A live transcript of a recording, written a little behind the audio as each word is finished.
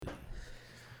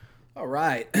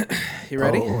right. You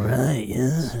ready? All right, yeah.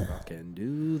 Let's fucking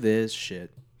do this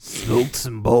shit. Smoke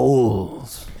some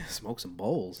bowls. Smoke some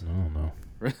bowls. I don't know.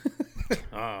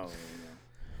 Oh,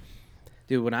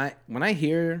 dude, when I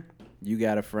hear you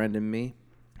got a friend in me,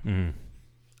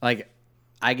 like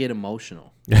I get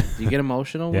emotional. Do you get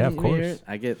emotional? Yeah, when of you hear course. it?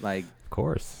 I get like Of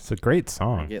course. It's a great I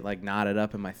song. get like knotted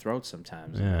up in my throat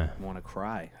sometimes. Yeah. I want to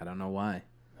cry. I don't know why.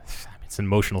 It's an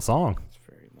emotional song. It's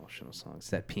a very emotional song. It's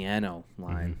that piano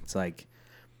line. It's like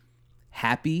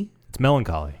happy. It's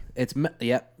melancholy.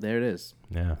 Yep, there it is.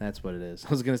 Yeah. That's what it is. I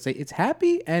was gonna say it's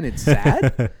happy and it's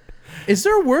sad. Is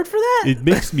there a word for that? It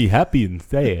makes me happy and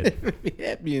sad.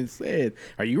 Happy and sad.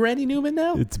 Are you Randy Newman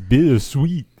now? It's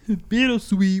bittersweet. It's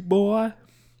bittersweet, boy.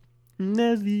 And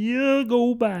as the year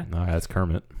go by. No, that's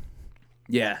Kermit.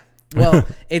 Yeah. Well,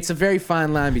 it's a very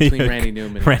fine line between Randy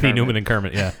Newman and Randy Kermit. Newman and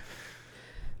Kermit, yeah.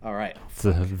 All right. It's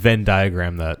a Venn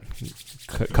diagram that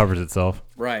covers itself.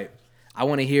 Right. I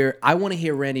want to hear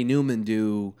Randy Newman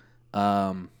do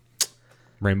Rainbow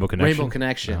Connection. Rainbow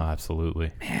Connection. Oh,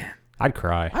 absolutely. Man. I'd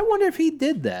cry. I wonder if he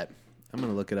did that. I'm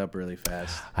going to look it up really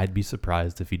fast. I'd be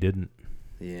surprised if he didn't.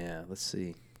 Yeah, let's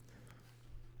see.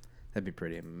 That'd be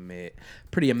pretty amazing.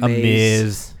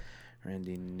 Amiz.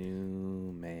 Randy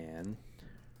Newman.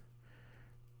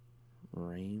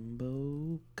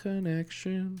 Rainbow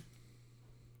Connection.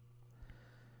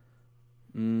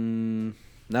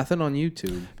 Nothing on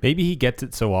YouTube. Maybe he gets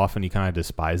it so often he kind of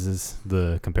despises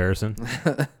the comparison.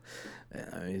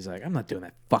 He's like, I'm not doing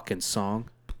that fucking song.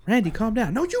 Randy, calm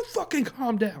down. No, you fucking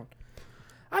calm down.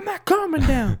 I'm not calming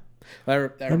down.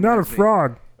 I'm not a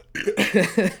frog.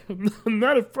 I'm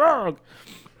not a frog.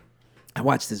 I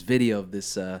watched this video of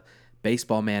this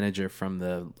baseball manager from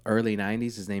the early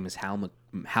 90s. His name is Hal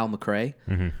McRae.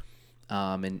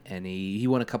 And he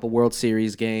won a couple World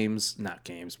Series games. Not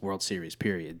games, World Series,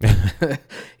 period.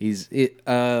 He's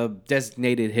a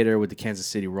designated hitter with the Kansas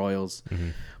City Royals.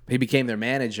 He became their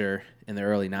manager in the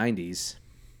early 90s.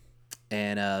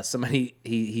 And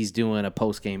he's doing a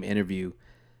post-game interview,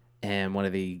 and one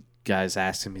of the guys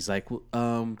asked him, he's like,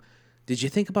 did you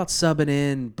think about subbing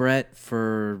in Brett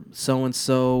for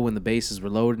so-and-so when the bases were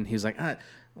loaded? And he was like,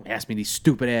 ask me these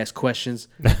stupid-ass questions.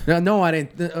 No, I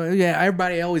didn't. Yeah,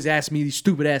 everybody always asks me these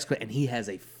stupid-ass questions. And he has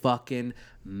a fucking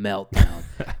meltdown.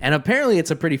 And apparently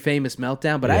it's a pretty famous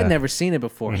meltdown, but I'd never seen it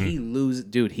before. He loses.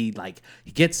 Dude, he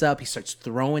gets up. He starts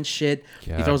throwing shit.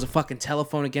 Yeah. He throws a fucking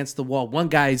telephone against the wall. One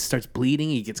guy starts bleeding.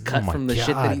 He gets cut from the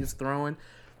shit that he was throwing.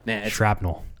 Man, it's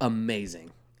Shrapnel. amazing.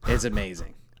 It's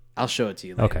amazing. I'll show it to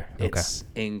you later. Okay. It's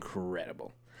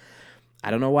incredible.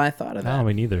 I don't know why I thought of that. No,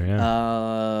 me neither, yeah.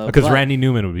 But- Because Randy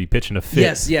Newman would be pitching a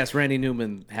fit. Yes, Randy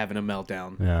Newman having a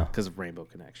meltdown Yeah. because of Rainbow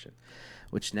Connection,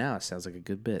 which now sounds like a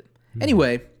good bit.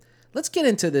 Anyway, let's get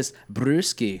into this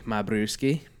brewski, my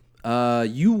brewski.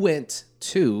 You went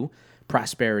to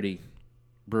Prosperity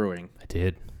Brewing, I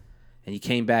did. and you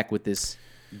came back with this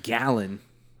gallon.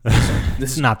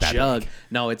 This is not that jug. big.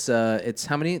 No, it's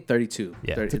how many? 32.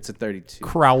 Yeah. It's a 32.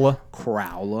 Crowler.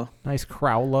 Crowler. Nice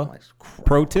crowler. Nice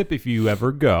Pro tip, if you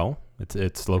ever go,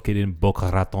 it's located in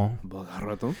Boca Raton.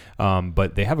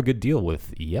 But they have a good deal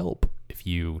with Yelp. If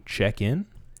you check in,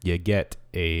 you get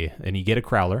a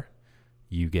crowler,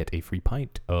 you get a free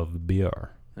pint of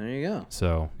beer. There you go.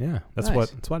 So yeah, that's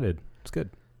Nice. what I did. It's good.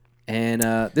 And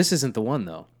this isn't the one,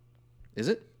 though. Is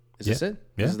it? Is this it?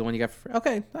 Yeah. This is the one you got for free?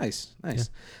 Okay, nice. Yeah.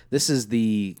 This is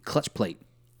the Clutch Plate.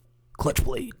 Clutch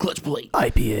Plate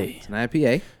IPA. It's an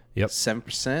IPA. Yep.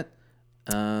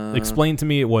 7%. Explain to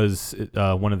me, it was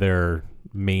one of their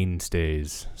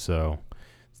mainstays, so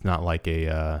it's not like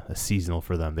a seasonal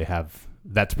for them.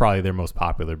 That's probably their most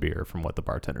popular beer, from what the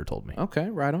bartender told me. Okay,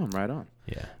 right on.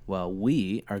 Yeah. Well,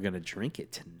 we are going to drink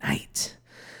it tonight.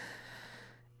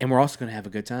 And we're also going to have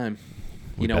a good time.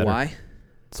 You know why?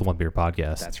 It's the One Beer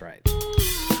Podcast. That's right.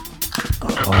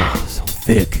 Oh, so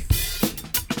thick.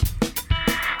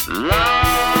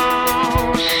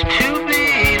 Lost to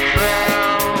be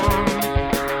found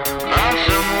by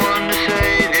someone to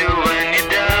save you when you're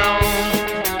down.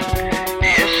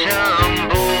 Yes, I'm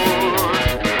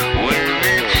bored when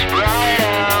it's bright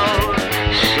out.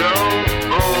 So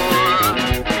bored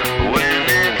when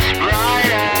it's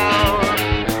bright out.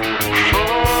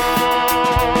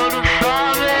 4 to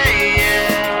 5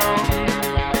 a.m.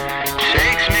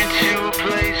 takes me to a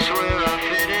place where I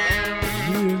fit in.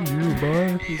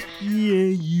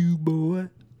 Yeah, you boy.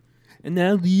 And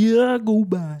as the year go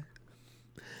by,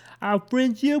 our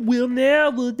friendship will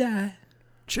never die.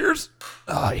 Cheers.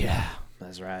 Oh, yeah.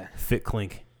 That's right. Thick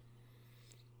clink.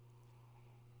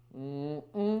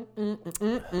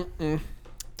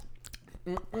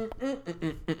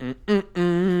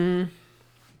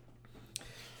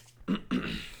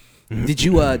 Did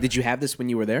you have this when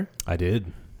you were there? I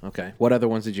did. Okay. What other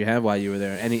ones did you have while you were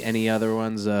there? Any other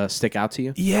ones stick out to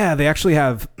you? Yeah, they actually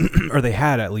have, or they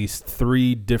had at least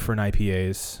 3 different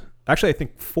IPAs. Actually, I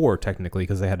think 4 technically,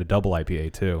 because they had a double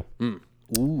IPA too.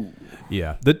 Ooh.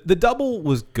 Yeah, the double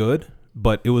was good,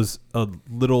 but it was a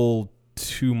little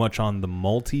too much on the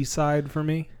malty side for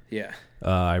me. Yeah.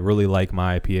 I really like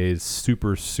my IPAs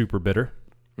super, super bitter,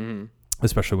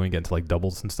 especially when you get into like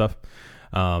doubles and stuff.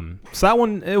 So that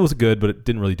one, it was good, but it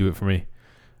didn't really do it for me.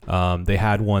 They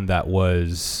had one that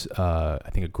was, I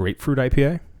think, a grapefruit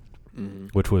IPA,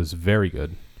 which was very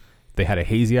good. They had a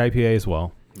hazy IPA as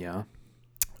well. Yeah.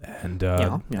 And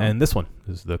and this one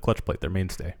is the Clutch Plate, their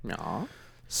mainstay. Yeah.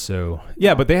 So,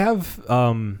 yeah, but they have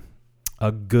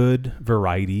a good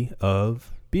variety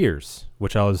of beers,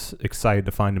 which I was excited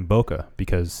to find in Boca,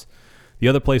 because the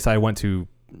other place I went to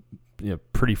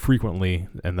pretty frequently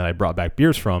and that I brought back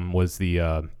beers from was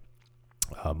the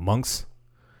Monk's.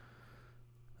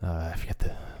 I forget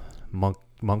the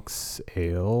Monk's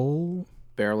Ale.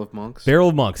 Barrel of Monks. Barrel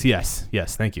of Monks. Yes.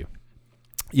 Thank you.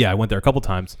 Yeah, I went there a couple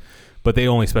times, but they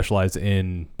only specialize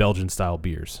in Belgian style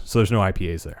beers, so there's no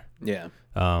IPAs there. Yeah.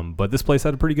 But this place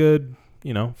had a pretty good,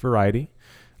 variety.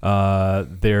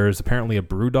 There's apparently a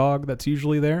brew dog that's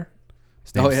usually there.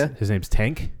 His name's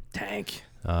Tank. Tank.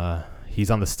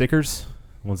 He's on the stickers,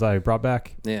 ones I brought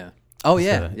back. Yeah. Oh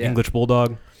yeah. English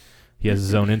Bulldog. He has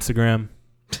his own Instagram.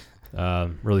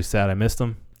 Really sad I missed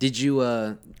him. Did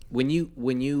you when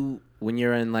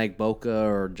you're in like Boca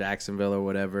or Jacksonville or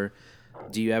whatever,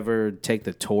 do you ever take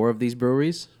the tour of these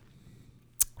breweries?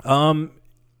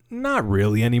 Not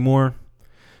really anymore.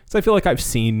 So I feel like I've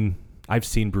seen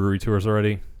brewery tours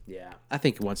already. Yeah. I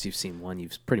think once you've seen one,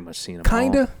 you've pretty much seen them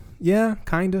Kinda. all. Yeah,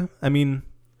 kinda. I mean,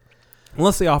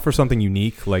 unless they offer something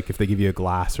unique, like if they give you a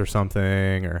glass or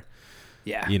something, or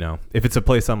if it's a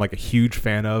place I'm like a huge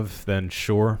fan of, then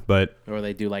sure. But or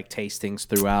they do like tastings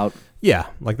throughout. Yeah,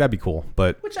 like that'd be cool.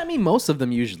 But which I mean, most of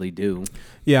them usually do.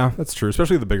 Yeah, that's true.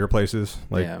 Especially the bigger places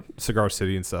like Cigar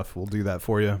City and stuff will do that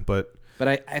for you. But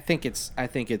I think it's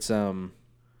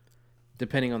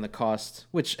depending on the cost.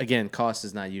 Which again, cost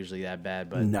is not usually that bad.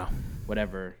 But no,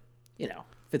 whatever if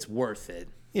it's worth it.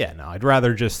 Yeah, no, I'd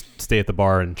rather just stay at the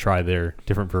bar and try their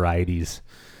different varieties.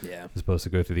 Yeah, as opposed to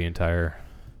go through the entire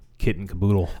kit and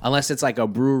caboodle. Unless it's like a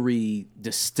brewery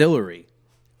distillery,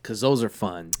 because those are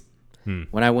fun.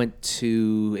 When I went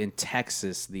in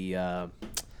Texas, it's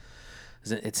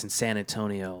in San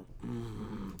Antonio.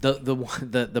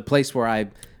 The place where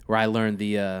I learned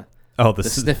the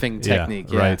sniffing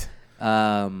technique. Yeah, right.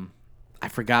 I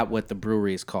forgot what the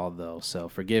brewery is called though, so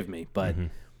forgive me. But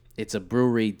it's a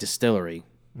brewery distillery.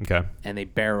 Okay. And they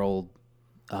barreled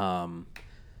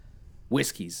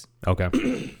whiskeys.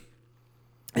 Okay.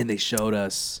 And they showed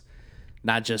us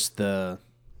not just they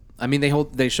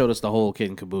showed us the whole kit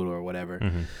and caboodle or whatever.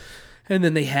 And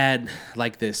then they had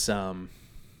like this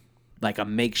like a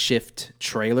makeshift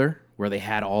trailer where they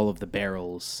had all of the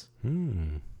barrels.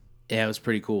 Yeah, it was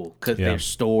pretty cool because they're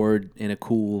stored in a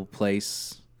cool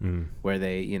place where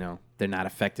they, they're not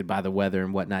affected by the weather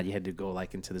and whatnot. You had to go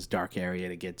like into this dark area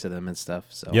to get to them and stuff.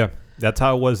 So yeah, that's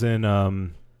how it was in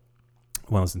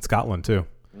it was in Scotland too.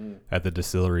 At the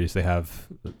distilleries, they have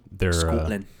their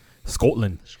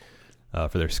Scotland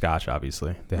for their Scotch.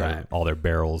 Obviously, they have all their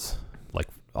barrels like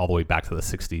all the way back to the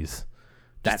 60s.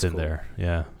 That's in cool. There.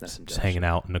 Yeah, just hanging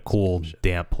out in a cool,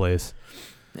 damp place.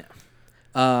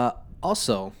 Yeah.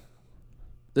 Also,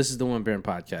 this is the One Beer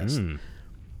Podcast.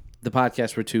 The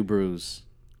podcast where two brews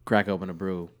crack open a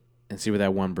brew and see where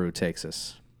that one brew takes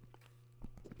us.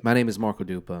 My name is Marco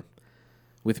Dupa.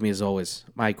 With me, as always,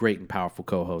 my great and powerful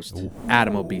co-host,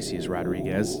 Adam Obesius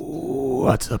Rodriguez.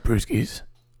 What's up, brewskis?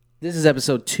 This is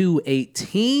episode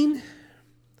 218.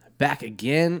 Back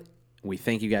again. We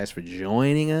thank you guys for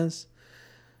joining us.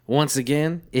 Once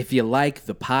again, if you like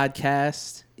the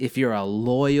podcast, if you're a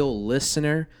loyal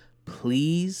listener,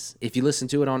 please, if you listen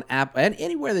to it on Apple and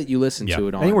anywhere that you listen to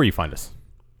it on, anywhere you find us,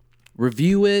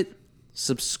 review it,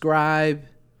 subscribe,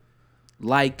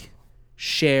 like,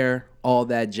 share, all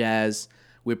that jazz.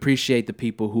 We appreciate the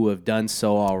people who have done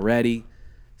so already.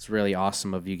 It's really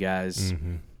awesome of you guys.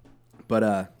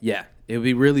 But it would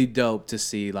be really dope to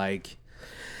see like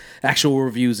actual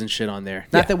reviews and shit on there.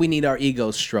 Not that we need our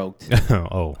egos stroked.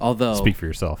 Although speak for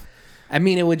yourself. I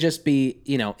mean, it would just be,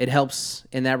 it helps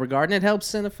in that regard, and it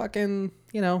helps in a fucking,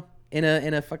 in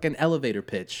a fucking elevator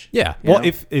pitch. Yeah. Well,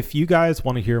 if you guys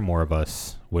want to hear more of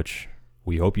us, which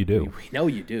we hope you do. We know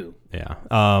you do. Yeah.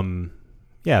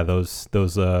 Those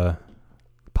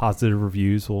positive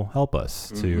reviews will help us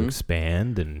to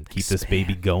expand and keep this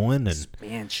baby going and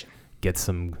expansion. get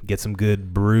some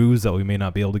good brews that we may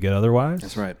not be able to get otherwise.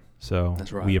 That's right. So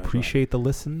we appreciate the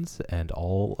listens and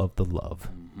all of the love.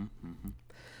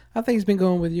 How things been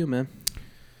going with you, man?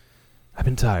 I've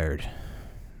been tired.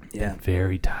 Yeah. Been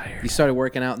very tired. You started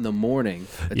working out in the morning,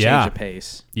 a change of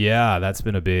pace. Yeah, that's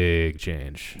been a big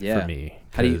change for me.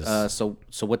 How do you, so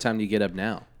what time do you get up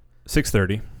now?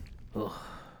 6:30.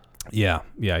 Yeah.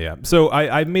 So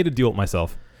I made a deal with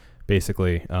myself,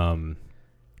 basically,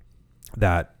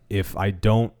 that if I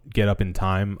don't get up in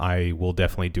time, I will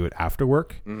definitely do it after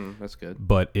work. That's good.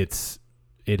 But it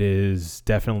is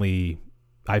definitely,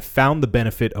 I found the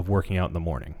benefit of working out in the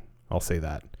morning. I'll say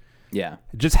that. Yeah.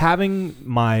 Just having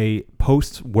my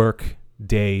post-work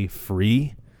day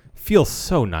free feels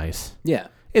so nice. Yeah.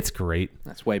 It's great.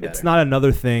 That's way better. It's not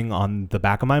another thing on the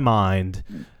back of my mind,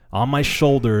 on my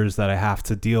shoulders that I have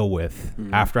to deal with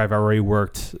after I've already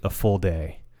worked a full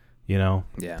day. You know?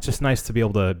 Yeah. It's just nice to be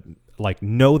able to like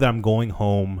know that I'm going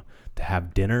home to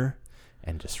have dinner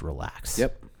and just relax.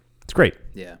 Yep. It's great.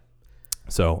 Yeah.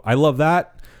 So I love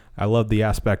that. I love the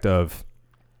aspect of,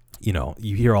 you know,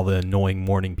 you hear all the annoying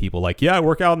morning people like, yeah, I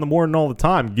work out in the morning all the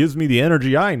time. It gives me the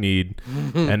energy I need.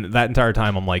 And that entire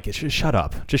time I'm like, just shut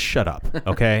up. Just shut up.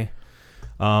 Okay.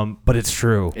 But it's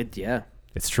true.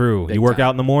 It's true. Big you work time.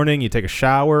 out in the morning, you take a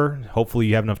shower. Hopefully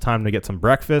you have enough time to get some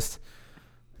breakfast.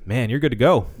 Man, you're good to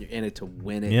go. You're in it to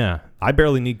win it. Yeah. I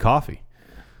barely need coffee.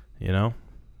 You know?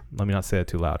 Let me not say that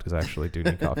too loud because I actually do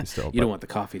need coffee still. You don't want the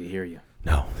coffee to hear you.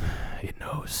 No, it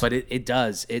knows. But it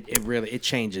does. It really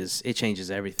changes. It changes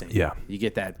everything. Yeah. You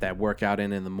get that workout in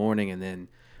the morning, and then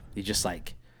you just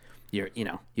like your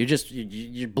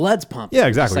blood's pumping. Yeah,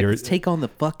 exactly. It's like, let's take on the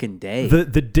fucking day.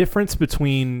 The difference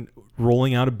between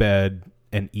rolling out of bed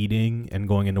and eating and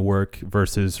going into work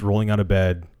versus rolling out of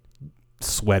bed,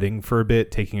 sweating for a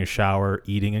bit, taking a shower,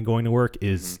 eating and going to work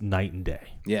is night and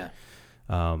day. Yeah.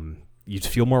 You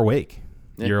just feel more awake.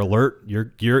 Yeah. You're alert.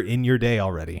 You're in your day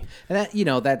already. And that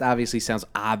that obviously sounds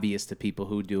obvious to people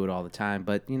who do it all the time,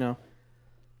 but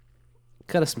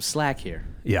cut us some slack here.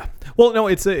 Yeah. Well, no,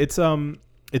 it's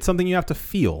something you have to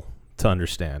feel to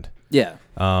understand. Yeah.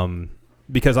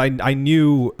 Because I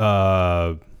knew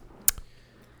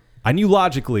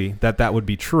logically that would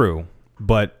be true,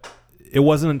 but it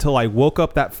wasn't until I woke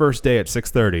up that first day at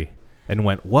 6:30 and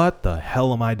went, "What the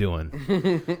hell am I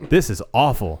doing? This is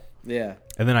awful." Yeah.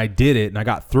 And then I did it and I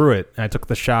got through it and I took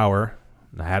the shower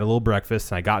and I had a little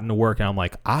breakfast and I got into work and I'm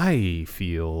like, I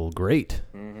feel great.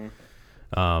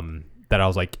 That I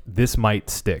was like, this might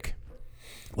stick.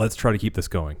 Let's try to keep this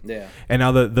going. Yeah. And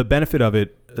now the benefit of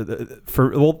it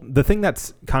the thing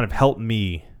that's kind of helped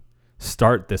me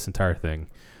start this entire thing,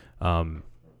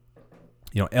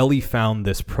 Ellie found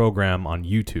this program on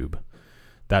YouTube.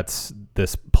 That's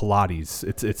this Pilates.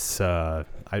 It's I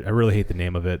really hate the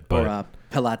name of it, but or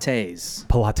Pilates.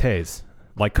 Pilates,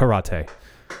 like karate,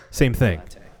 same thing.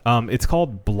 Karate. It's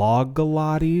called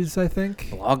Blogilates, I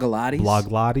think.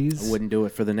 Blogilates. I wouldn't do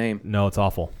it for the name. No, it's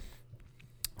awful.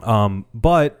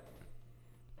 But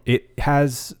it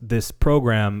has this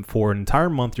program for an entire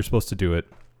month. You're supposed to do it,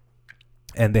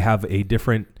 and they have a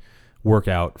different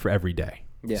workout for every day.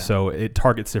 Yeah. So it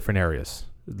targets different areas.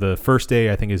 The first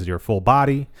day, I think, is your full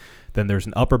body. Then there's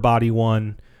an upper body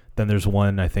one. Then there's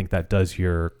one, I think, that does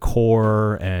your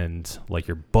core and like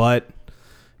your butt.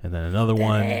 And then another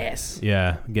one. Ass.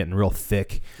 Yeah, getting real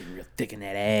thick. Getting real thick in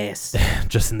that ass.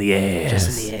 Just in the ass.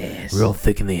 Just in the ass. Real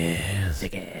thick in the ass.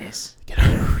 Thick ass. Get a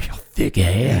real thick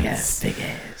ass. Thick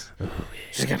ass. Oh, yeah.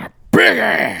 She's got a big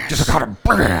ass. Just got a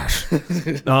big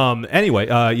ass. Anyway,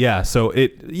 yeah. So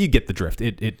you get the drift.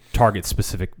 It targets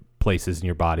specific places in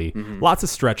your body. Lots of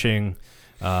stretching.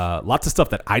 Lots of stuff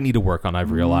that I need to work on.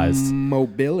 I've realized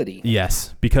mobility.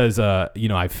 Yes, because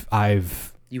I've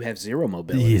you have zero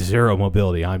mobility. Zero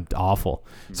mobility. I'm awful.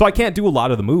 So I can't do a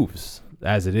lot of the moves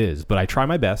as it is, but I try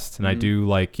my best and I do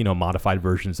modified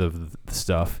versions of the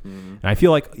stuff. And I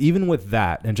feel like even with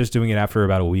that and just doing it after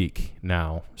about a week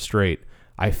now straight,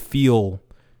 I feel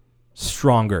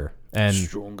stronger and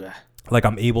like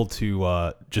I'm able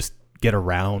to just get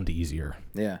around easier.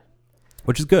 Yeah.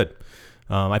 Which is good.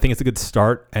 I think it's a good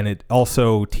start, and it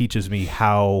also teaches me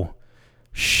how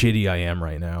shitty I am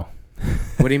right now.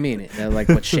 What do you mean? Like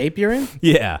what shape you're in?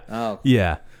 Yeah. Oh.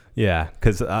 Yeah.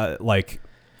 Because, the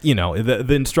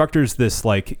instructor's this,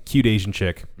 like, cute Asian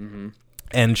chick,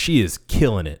 and she is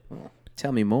killing it. Well,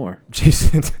 tell me more.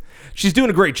 She's doing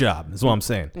a great job, is what I'm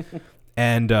saying.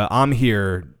 And I'm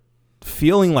here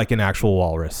feeling like an actual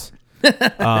walrus.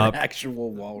 An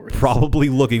actual walrus. Probably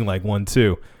looking like one,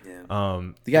 too.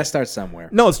 You gotta start somewhere.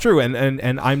 No, it's true,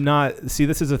 and I'm not. See,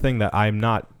 this is a thing that I'm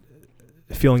not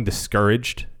feeling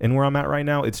discouraged in where I'm at right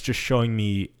now. It's just showing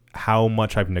me how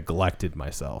much I've neglected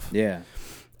myself. Yeah.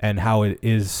 And how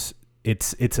it's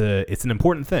an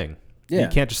important thing. Yeah. You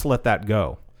can't just let that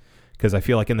go. Because I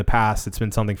feel like in the past, it's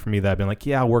been something for me that I've been like,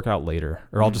 yeah, I'll work out later,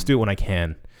 or I'll just do it when I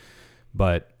can.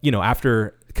 But,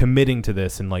 after committing to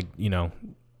this and like,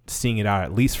 seeing it out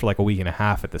at least for like a week and a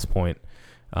half at this point,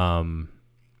 I'm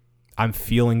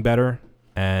feeling better.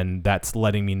 And that's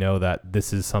letting me know that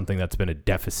this is something that's been a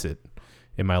deficit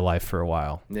in my life for a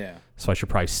while. Yeah. So I should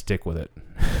probably stick with it.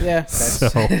 Yeah.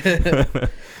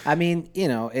 I mean,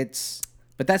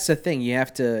 but that's the thing. You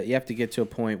have to get to a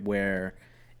point where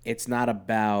it's not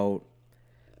about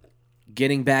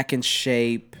getting back in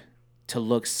shape to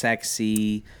look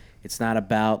sexy. It's not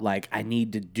about like, I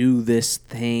need to do this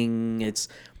thing. It's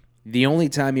the only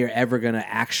time you're ever going to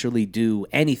actually do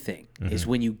anything is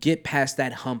when you get past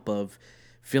that hump of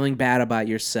feeling bad about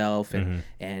yourself and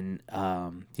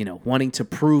wanting to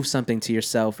prove something to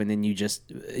yourself. And then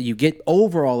you get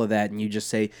over all of that and you just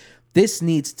say, this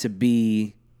needs to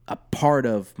be a part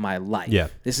of my life. Yeah.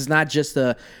 This is not just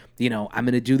I'm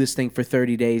going to do this thing for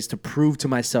 30 days to prove to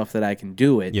myself that I can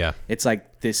do it. Yeah. It's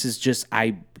like, this is just,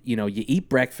 you eat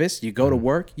breakfast, you go to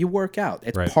work, you work out.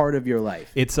 It's part of your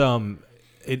life. It's,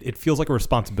 it feels like a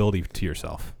responsibility to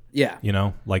yourself. Yeah.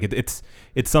 Like it's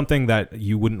something that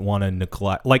you wouldn't want to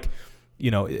neglect. Like,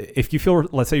 if you feel,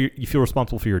 let's say you feel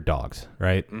responsible for your dogs,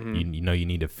 right? Mm-hmm. You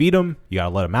need to feed them. You got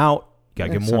to let them out. You got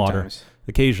to give them water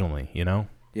occasionally,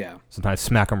 Yeah. Sometimes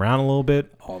smack them around a little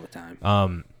bit. All the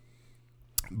time.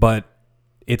 But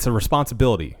it's a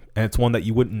responsibility, and it's one that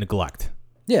you wouldn't neglect.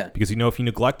 Yeah. Because if you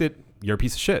neglect it, you're a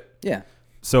piece of shit. Yeah.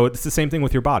 So it's the same thing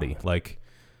with your body. Like,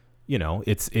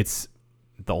 it's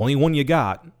the only one you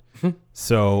got.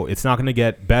 So it's not going to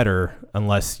get better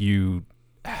unless you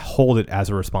hold it as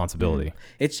a responsibility.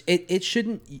 It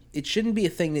shouldn't be a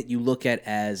thing that you look at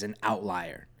as an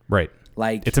outlier. Right.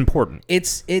 Like, it's important.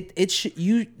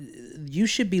 You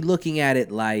should be looking at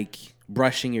it like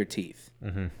brushing your teeth.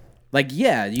 Mm-hmm. Like,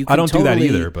 yeah, you can I don't do that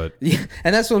either, but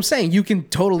and that's what I'm saying. You can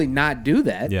totally not do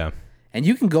that. Yeah. And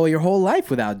you can go your whole life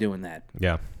without doing that.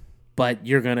 Yeah. But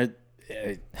you're going to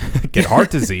get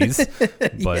heart disease.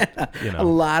 But, a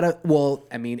lot of,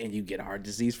 and you get heart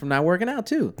disease from not working out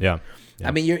too. Yeah.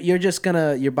 I mean, you're just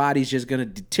your body's just going to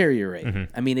deteriorate.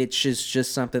 Mm-hmm. I mean, it's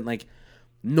just something like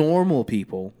normal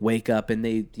people wake up and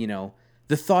they,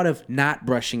 the thought of not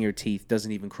brushing your teeth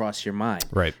doesn't even cross your mind.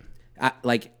 Right.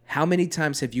 Like, how many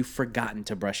times have you forgotten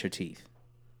to brush your teeth?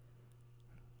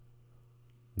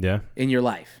 Yeah. In your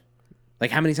life? Like,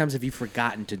 how many times have you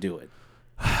forgotten to do it?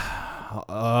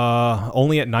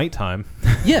 Only at nighttime.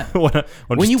 Yeah.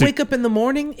 when you wake up in the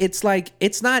morning, it's like,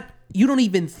 it's not, you don't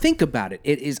even think about it.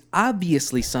 It is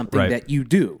obviously something that you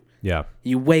do. Yeah.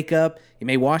 You wake up, you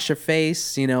may wash your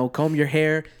face, comb your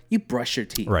hair, you brush your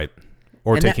teeth. Right.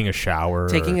 Or taking a shower.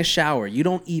 Taking a shower. You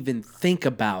don't even think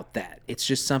about that. It's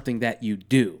just something that you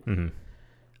do. Mm-hmm.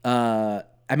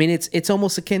 It's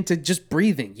almost akin to just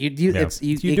breathing. It gets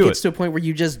to a point where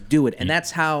you just do it. And that's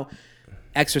how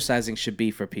exercising should be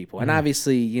for people. And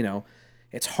obviously,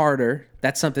 it's harder.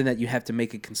 That's something that you have to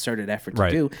make a concerted effort to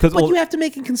do. But you have to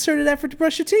make a concerted effort to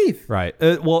brush your teeth. Right.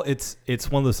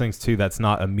 It's one of those things, too, that's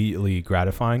not immediately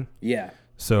gratifying. Yeah.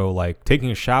 So, like,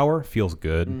 taking a shower feels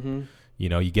good. Mm-hmm.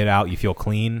 You get out, you feel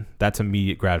clean. That's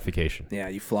immediate gratification. Yeah,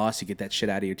 you floss, you get that shit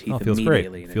out of your teeth feels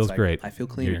immediately. Great. Feels great. I feel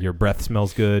cleaner. Your breath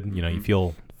smells good. Mm-hmm. You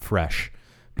feel fresh.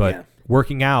 But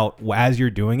working out as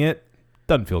you're doing it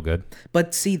doesn't feel good.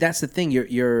 But see, that's the thing.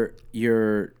 You're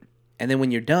and then when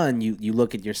you're done, you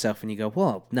look at yourself and you go,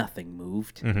 well, nothing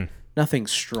moved. Mm-hmm. Nothing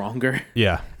stronger.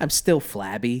 Yeah. I'm still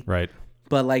flabby. Right.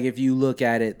 But like if you look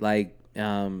at it like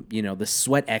the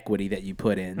sweat equity that you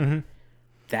put in, mm-hmm.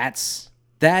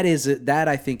 That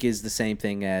I think is the same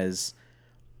thing as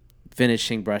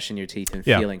finishing brushing your teeth and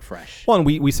feeling fresh. Well, and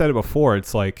we said it before.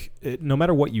 It's like no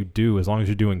matter what you do, as long as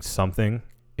you're doing something,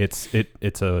 it's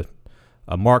a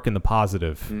mark in the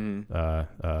positive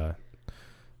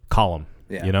column.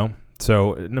 Yeah.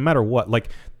 So no matter what, like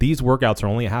these workouts are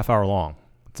only a half hour long.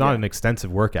 It's not an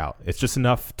extensive workout. It's just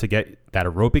enough to get that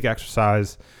aerobic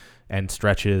exercise and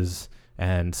stretches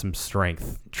and some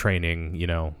strength training.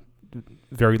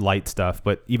 Very light stuff,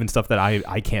 but even stuff that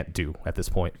I can't do at this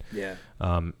point. Yeah.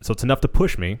 So it's enough to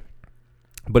push me,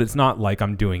 but it's not like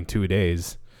I'm doing 2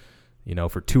 days,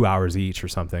 for 2 hours each or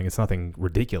something. It's nothing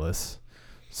ridiculous.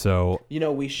 So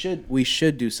we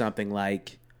should do something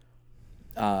like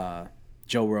Joe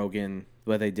Rogan,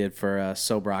 what they did for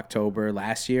Sober October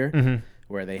last year, mm-hmm.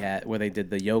 where they did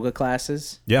the yoga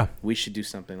classes. Yeah. We should do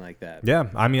something like that. Yeah.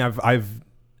 I mean, I've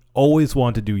always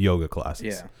wanted to do yoga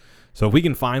classes. Yeah. So if we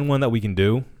can find one that we can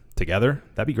do together,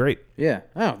 that'd be great. Yeah.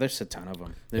 Oh, there's a ton of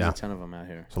them. There's Yeah. a ton of them out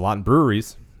here. There's a lot in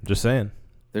breweries. Just saying.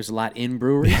 There's a lot in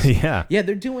breweries. Yeah. Yeah,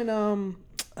 they're doing I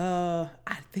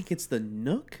think it's the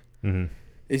Nook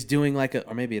is doing like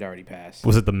or maybe it already passed.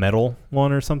 Was it the metal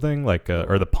one or something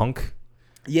or the punk?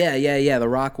 Yeah, the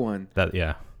rock one.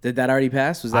 Did that already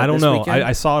pass? Was that I don't this know. weekend?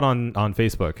 I saw it on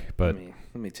Facebook, but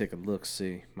let me take a look.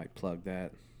 See, might plug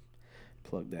that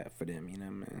for them. You know,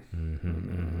 man.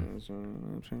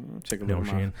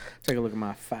 Take a look at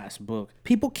my Facebook.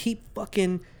 People keep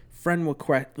fucking friend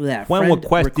requesting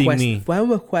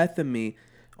me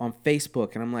on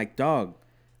Facebook, and I'm like, dog,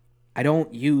 I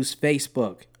don't use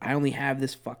Facebook. I only have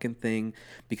this fucking thing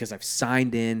because I've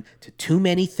signed in to too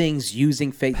many things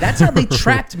using Facebook. That's how they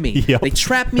trapped me. Yep. They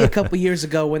trapped me a couple years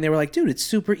ago when they were like, dude, it's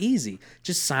super easy.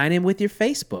 Just sign in with your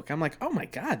Facebook. I'm like, oh my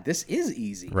God, this is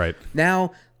easy. Right.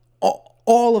 Now,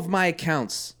 all of my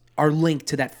accounts are linked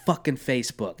to that fucking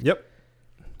Facebook. Yep.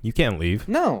 You can't leave.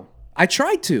 No, I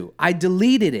tried to. I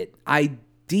deleted it. I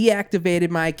deactivated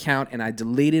my account and I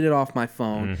deleted it off my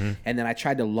phone. And then I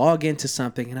tried to log into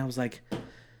something and I was like,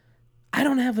 I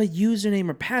don't have a username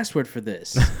or password for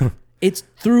this. It's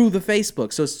through the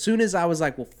Facebook. So as soon as I was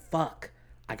like, well, fuck,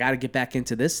 I got to get back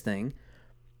into this thing,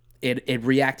 it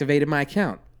reactivated my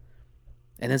account.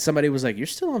 And then somebody was like, you're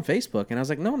still on Facebook. And I was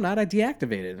like, no, I'm not. I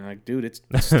deactivated it. And I'm like, dude, it's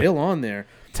still on there.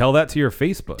 Tell that to your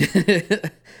Facebook.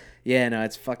 Yeah, no,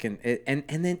 it's fucking... And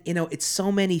then, it's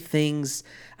so many things.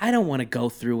 I don't want to go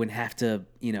through and have to,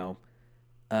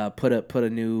 put a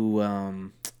new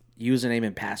username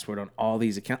and password on all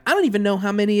these accounts. I don't even know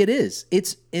how many it is.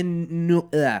 It's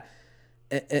innumerable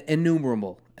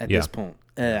at this point.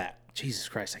 Jesus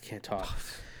Christ, I can't talk.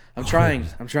 I'm trying,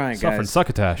 Suffering guys.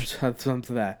 succotash. Something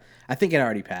to that. I think it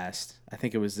already passed. I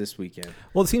think it was this weekend.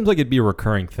 Well, it seems like it'd be a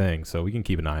recurring thing, so we can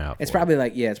keep an eye out. It's probably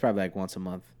like once a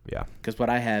month. Yeah. Because what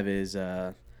I have is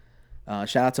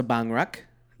shout out to Bangruk.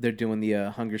 They're doing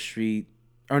the Hunger Street.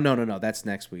 Or no, that's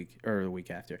next week or the week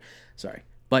after. Sorry,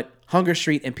 but Hunger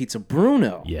Street and Pizza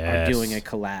Bruno are doing a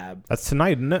collab. That's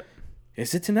tonight, isn't it?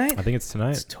 Is it tonight? I think it's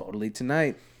tonight. It's totally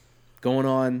tonight. Going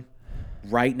on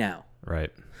right now.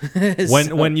 Right.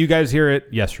 So- When you guys hear it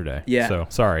yesterday. Yeah. So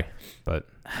sorry, but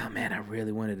oh man, I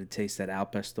really wanted to taste that Al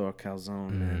Pastor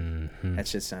calzone, man. That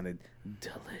shit sounded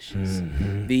delicious.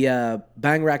 The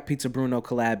Bang Rack Pizza Bruno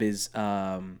collab is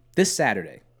this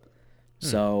Saturday.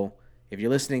 So if you're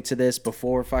listening to this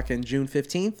before fucking June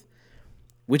 15th,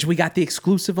 which we got the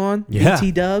exclusive on,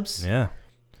 BT Dubs. Yeah.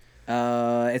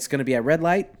 It's gonna be at Red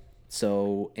Light.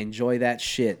 So enjoy that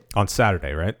shit. On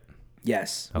Saturday, right?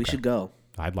 Yes, we should go.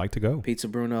 I'd like to go. Pizza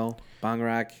Bruno, Bang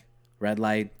Rack, Red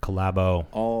Light, Collabo.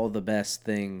 all the best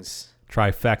things.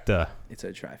 Trifecta. It's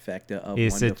a trifecta of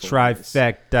It's a wonderfulness.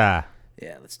 trifecta.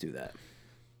 Yeah, let's do that.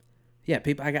 Yeah,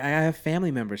 people. I have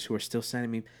family members who are still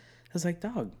sending me. I was like,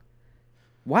 dog,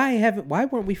 why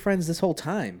weren't we friends this whole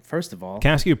time? First of all,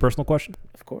 Can I ask you a personal question?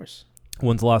 of course.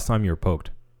 When's the last time you were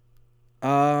poked?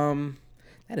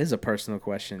 That is a personal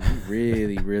question. You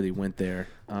really, really went there.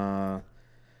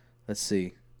 Let's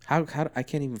see. How I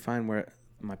can't even find where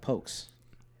my pokes.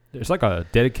 There's like a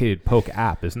dedicated poke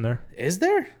app, isn't there? Is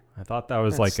there? I thought that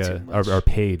was That's like too much. our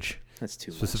page. That's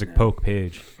too Specific much now. poke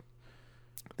page.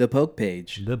 The poke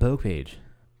page. The poke page.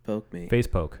 Poke me. Face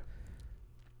poke.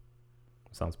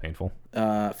 Sounds painful.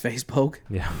 Face poke.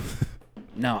 Yeah.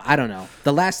 No, I don't know.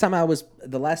 The last time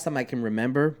I can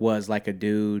remember was like a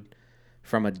dude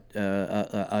from an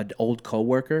old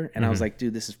coworker, and I was like,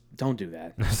 dude, don't do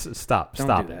that. Stop Don't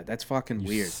do it. that. That's fucking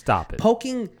weird. Stop it.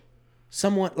 Poking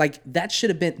someone, like, that should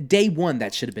have been day one.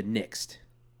 That should have been nixed.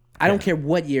 I don't care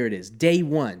what year it is. Day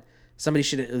one,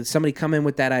 somebody come in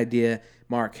with that idea.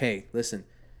 Mark, hey, listen,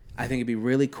 I think it'd be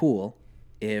really cool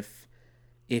if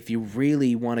you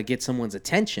really want to get someone's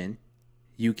attention,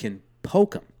 you can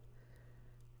poke them.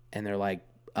 And they're like,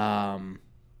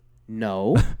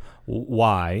 no.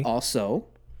 Why? Also,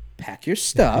 pack your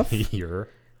stuff. You're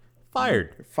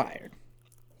fired. You're fired.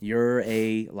 You're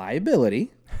a liability,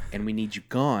 and we need you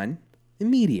gone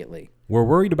immediately. We're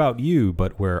worried about you,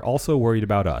 but we're also worried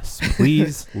about us.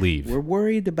 Please leave. We're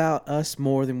worried about us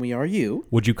more than we are you.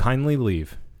 Would you kindly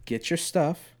leave? Get your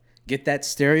stuff. Get that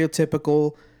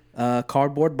stereotypical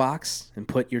cardboard box and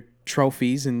put your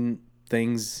trophies and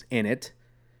things in it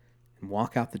and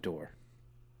walk out the door.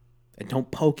 And don't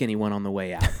poke anyone on the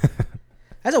way out.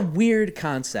 That's a weird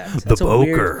concept. That's a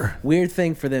poker. weird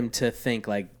thing for them to think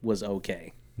like was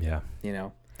okay. Yeah. You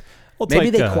know? Well, it's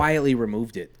Maybe like, they quietly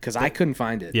removed it because I couldn't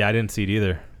find it. Yeah, I didn't see it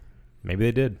either. Maybe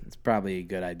they did. It's probably a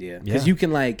good idea because Yeah. you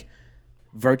can like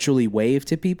virtually wave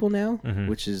to people now,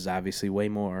 which is obviously way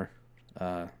more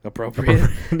appropriate.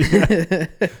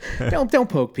 Don't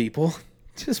poke people.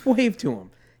 Just wave to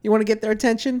them. You want to get their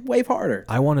attention? Wave harder.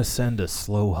 I want to send a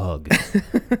slow hug.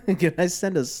 Can I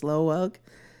send a slow hug?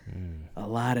 A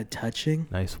lot of touching.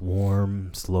 Nice,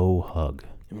 warm, slow hug.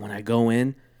 And when I go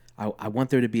in, I want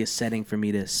there to be a setting for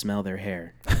me to smell their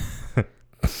hair. Can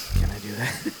I do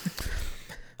that?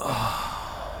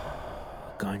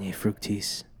 Garnier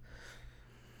Fructis.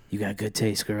 You got good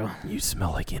taste, girl. You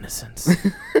smell like innocence.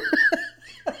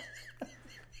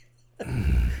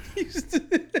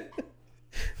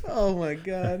 Oh my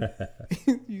God.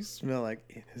 You smell like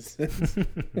innocence.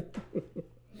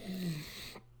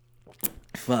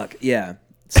 Fuck, yeah.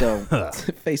 So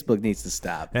Facebook needs to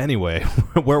stop. Anyway,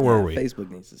 where were we? Facebook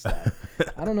needs to stop.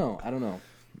 I don't know.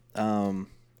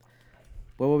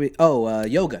 What were we? Oh,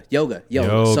 yoga.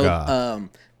 So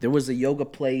there was a yoga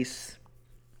place.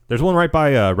 There's one right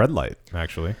by Red Light,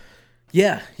 actually.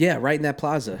 Yeah, right in that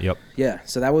plaza. Yep. Yeah,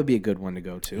 so that would be a good one to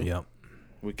go to. Yep.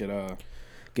 We could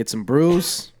get some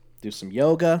brews, do some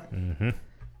yoga. Mm-hmm.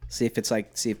 See if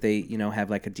they have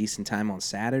like a decent time on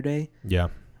Saturday. Yeah.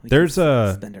 We There's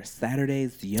spend our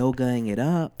Saturdays yogaing it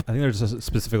up. I think there's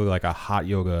specifically like a hot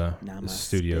yoga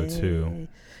studio too.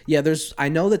 Yeah, I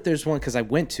know that there's one because I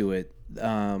went to it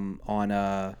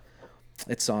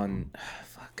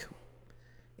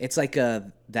it's like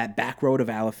that back road of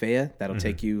Alafaya that'll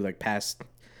take you like past.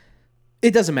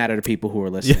 It doesn't matter to people who are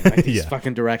listening, like these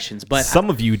fucking directions. But some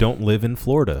of you don't live in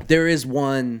Florida. There is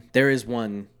one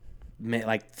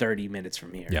like 30 minutes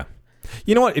from here. Yeah.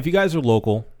 You know what? If you guys are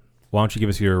local, why don't you give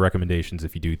us your recommendations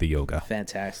if you do the yoga?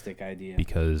 Fantastic idea.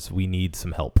 Because we need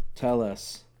some help. Tell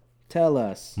us.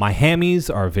 My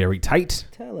hammies are very tight.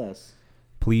 Tell us.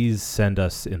 Please send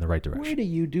us in the right direction. Where do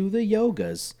you do the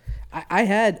yogas? I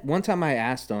had one time I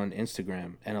asked on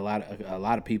Instagram, and a lot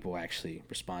of people actually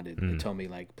responded and told me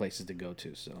like places to go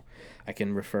to, so I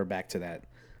can refer back to that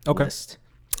list.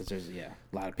 Because there's a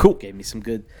lot of people gave me some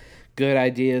good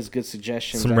ideas, good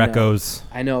suggestions. Some recos.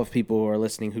 I know of people who are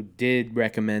listening who did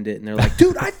recommend it, and they're like,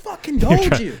 "Dude, I fucking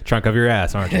told you." Trunk of your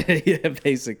ass, aren't you? Yeah,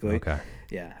 basically. Okay.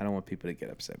 Yeah, I don't want people to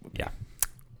get upset with me. Yeah.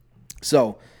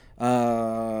 So,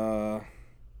 sorry,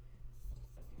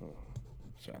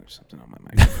 there's something on my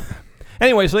microphone.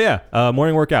 Anyway, so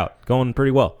morning workout going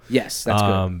pretty well. Yes, that's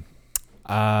good.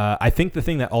 I think the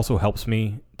thing that also helps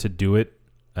me to do it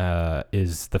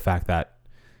is the fact that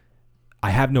I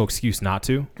have no excuse not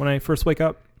to when I first wake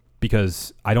up,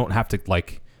 because I don't have to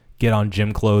like get on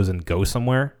gym clothes and go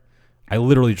somewhere. I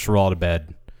literally just roll out of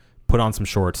bed, put on some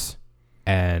shorts,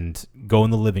 and go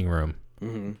in the living room,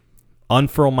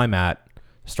 unfurl my mat,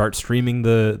 start streaming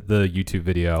the YouTube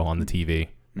video on the TV,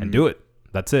 and do it.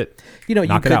 That's it. You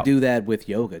could do that with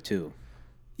yoga too.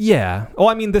 Yeah. Oh,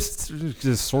 I mean, this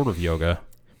is sort of yoga.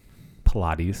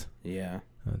 Pilates. Yeah.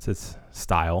 That's its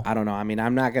style. I don't know. I mean,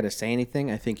 I'm not gonna say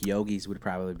anything. I think yogis would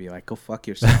probably be like, "Go fuck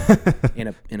yourself,"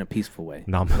 in a peaceful way.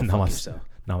 Namaste.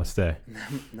 Namaste.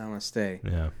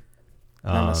 Yeah.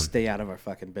 Namaste out of our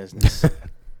fucking business.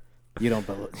 You don't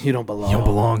belong. You don't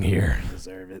belong here. You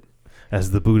deserve it.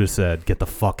 As the Buddha said, get the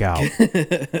fuck out.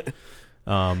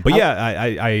 But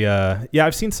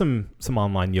I've seen some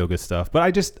online yoga stuff, but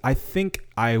I think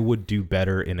I would do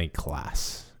better in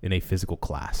a physical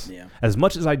class. Yeah. As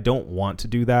much as I don't want to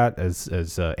do that,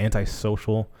 as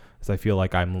antisocial as I feel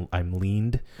like I'm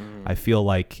leaned, I feel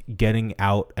like getting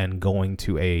out and going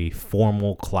to a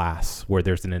formal class where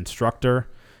there's an instructor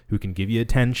who can give you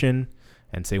attention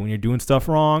and say when you're doing stuff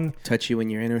wrong, touch you in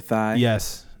your inner thigh.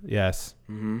 Yes.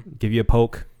 Give you a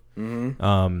poke.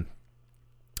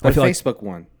 A Facebook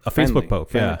one. A Facebook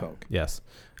poke, yeah. Poke. Yes.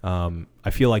 I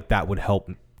feel like that would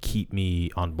help keep me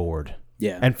on board.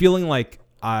 Yeah. And feeling like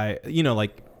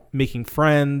like making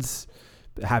friends,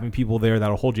 having people there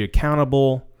that'll hold you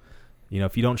accountable.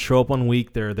 If you don't show up 1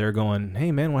 week, they're going,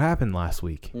 "Hey man, what happened last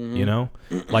week?"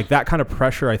 Like that kind of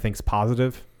pressure I think is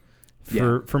positive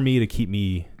for me to keep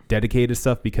me dedicated to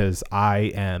stuff, because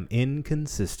I am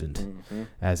inconsistent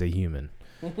as a human.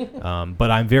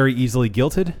 But I'm very easily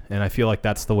guilted, and I feel like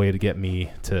that's the way to get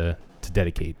me to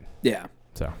dedicate. Yeah.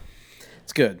 So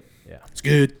it's good. Yeah. It's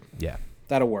good. Yeah.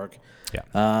 That'll work.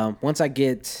 Yeah. Once I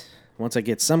get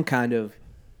some kind of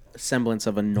semblance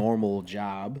of a normal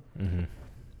job,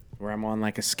 where I'm on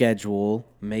like a schedule,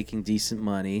 making decent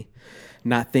money,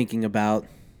 not thinking about,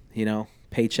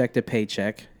 paycheck to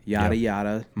paycheck, yada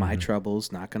yada, my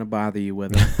troubles, not gonna bother you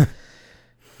with them.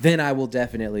 Then I will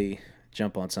definitely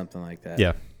jump on something like that.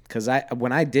 Yeah. Because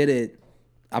when I did it,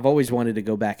 I've always wanted to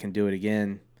go back and do it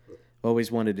again.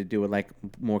 Always wanted to do it like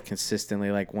more consistently,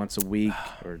 like once a week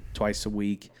or twice a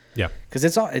week. Yeah. Because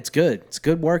it's good. It's a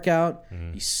good workout.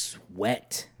 You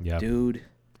sweat, dude.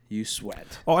 You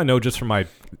sweat. Oh, I know just from my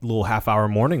little half-hour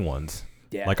morning ones.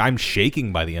 Yeah. Like I'm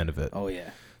shaking by the end of it. Oh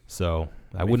yeah. So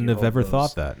I wouldn't have ever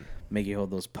thought that. Make you hold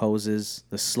those poses.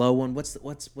 The slow one. What's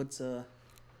Bakram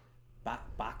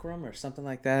or something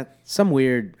like that? Some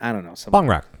weird. I don't know. Bong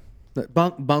rack.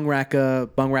 Bung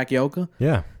rack yoga.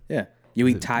 Yeah. Yeah. You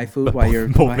eat Thai food while you're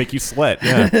both make you sweat.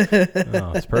 Yeah.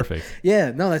 Oh, it's perfect.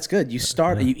 Yeah. No, that's good. You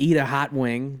start. You eat a hot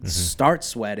wing. Start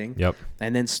sweating. Yep.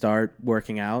 And then start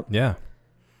working out. Yeah.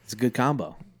 It's a good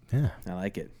combo. Yeah. I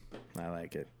like it.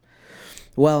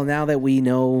 Well, now that we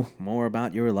know more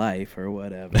about your life or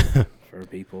whatever, for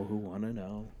people who want to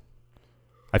know.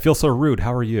 I feel so rude.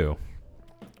 How are you?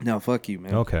 No, fuck you,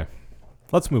 man. Okay.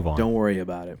 Let's move on. Don't worry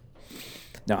about it.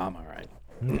 No, I'm all right.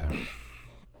 Okay.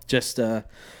 Just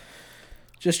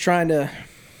trying to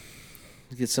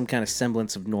get some kind of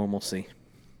semblance of normalcy.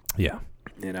 Yeah.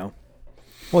 You know?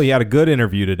 Well, you had a good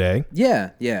interview today.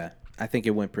 Yeah. I think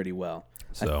it went pretty well.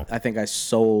 So I think I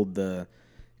sold the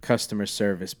customer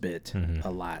service bit a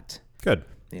lot. Good.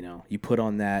 You know, you put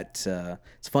on that.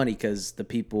 It's funny because the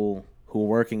people who are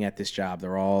working at this job,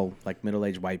 they're all like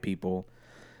middle-aged white people,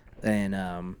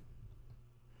 and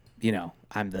you know,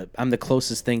 I'm the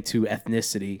closest thing to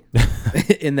ethnicity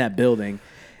in that building,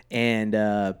 and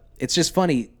it's just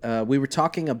funny. We were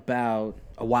talking about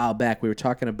a while back. We were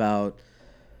talking about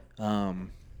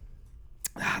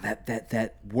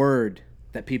that word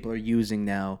that people are using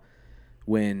now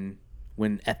when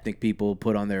ethnic people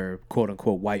put on their quote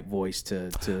unquote white voice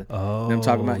to you know what I'm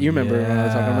talking about. You remember what I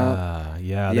was talking about?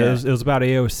 Yeah. It was about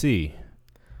AOC.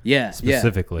 Yeah.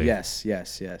 Specifically. Yes.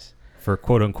 For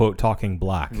quote unquote talking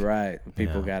black. Right.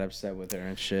 People got upset with her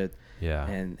and shit. Yeah.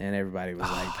 And everybody was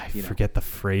like, I forget the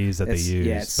phrase that they use.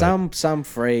 Yeah, some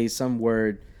phrase, some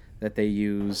word that they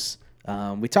use.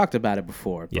 We talked about it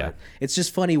before. But it's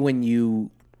just funny when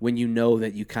you know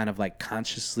that you kind of like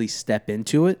consciously step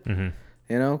into it. Mm-hmm.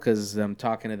 You know, because I'm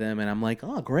talking to them and I'm like,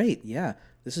 oh, great. Yeah,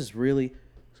 this is really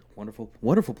wonderful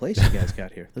place you guys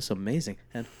got here. This is amazing.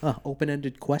 And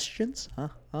open-ended questions?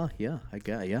 Yeah, I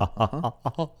got you.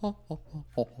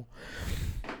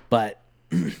 But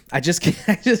I just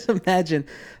imagine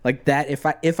like that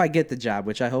if I get the job,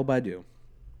 which I hope I do.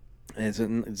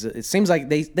 It seems like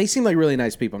they seem like really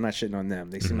nice people. I'm not shitting on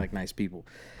them. They seem like nice people.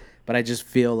 But I just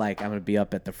feel like I'm going to be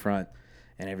up at the front.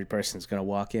 And every person's going to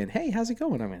walk in, hey, how's it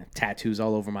going? I mean, tattoos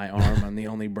all over my arm. I'm the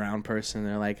only brown person.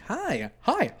 They're like, hi,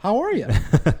 how are you?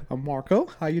 I'm Marco.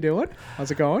 How you doing? How's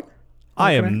it going?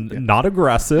 I am not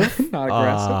aggressive.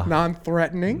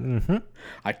 Non-threatening. Mm-hmm.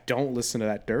 I don't listen to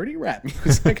that dirty rap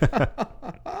music.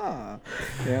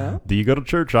 Yeah. Do you go to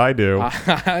church? I do.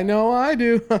 I know I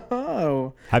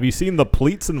do. Have you seen the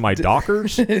pleats in my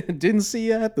Dockers? Didn't see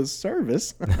you at the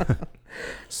service.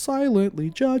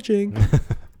 Silently judging.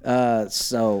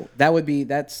 So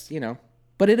that's you know,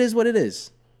 but it is what it is.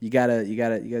 You gotta do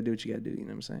what you gotta do. You know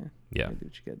what I'm saying? Yeah. You do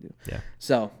what you gotta do. Yeah.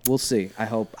 So we'll see. I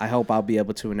hope I'll be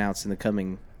able to announce in the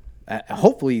coming,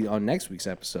 hopefully on next week's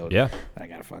episode. Yeah. I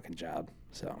got a fucking job.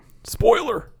 So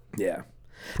spoiler. Yeah.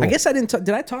 Cool. I guess I didn't.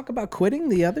 Did I talk about quitting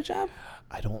the other job?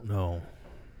 I don't know.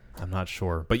 I'm not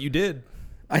sure, but you did.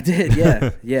 I did. Yeah.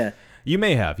 Yeah. You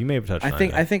may have touched on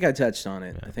it. I think I touched on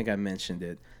it. Yeah. I think I mentioned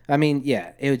it. I mean,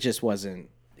 yeah, it just wasn't.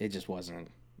 You're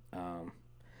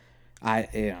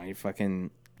fucking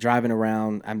driving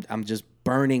around. I'm just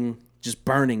burning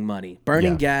money,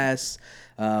 gas,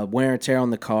 wear and tear on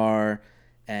the car.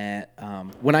 And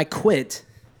when I quit,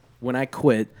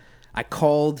 I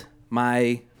called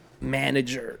my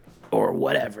manager or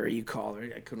whatever you call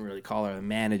her. I couldn't really call her a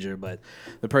manager, but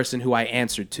the person who I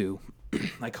answered to,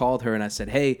 I called her and I said,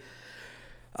 hey,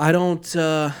 I'm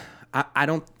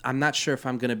not sure if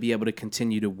I'm going to be able to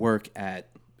continue to work at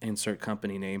insert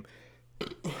company name.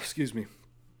 Excuse me.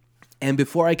 And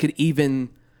before I could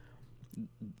even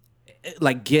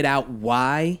like get out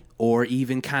why or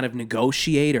even kind of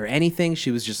negotiate or anything,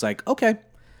 she was just like, okay.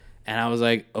 And I was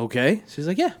like, okay. She's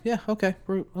like, yeah, okay.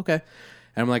 Okay.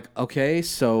 And I'm like, okay,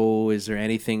 so is there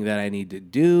anything that I need to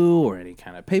do or any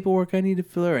kind of paperwork I need to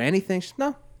fill or anything? She's,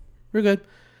 no, we're good.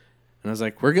 And I was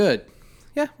like, we're good.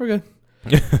 Yeah, we're good.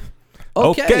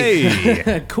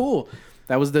 Okay. Cool.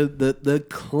 That was the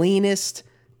cleanest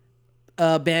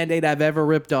Band-Aid I've ever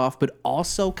ripped off, but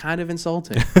also kind of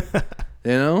insulting.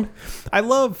 You know? I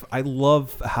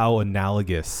love how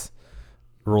analogous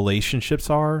relationships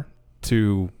are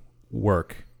to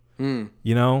work. You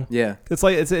know? Yeah. It's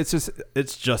like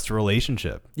it's just a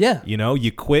relationship. Yeah. You know,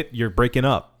 you quit, you're breaking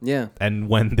up. Yeah. And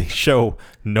when they show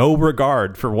no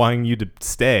regard for wanting you to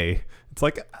stay, it's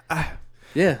like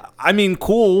Yeah. I mean,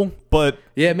 cool, but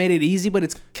Yeah, it made it easy, but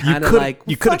it's kind of like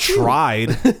you could have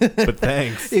tried, but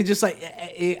thanks. It's just like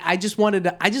I just wanted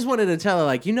to tell her,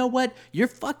 like, you know what? Your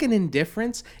fucking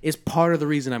indifference is part of the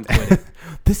reason I'm quitting.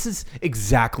 This is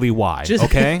exactly why. Just,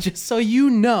 okay, just so you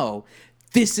know,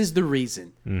 this is the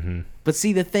reason. Mm-hmm. But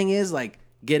see, the thing is, like,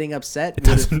 getting upset. It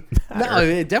doesn't matter. No,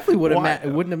 it definitely wouldn't.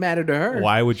 It wouldn't have mattered to her.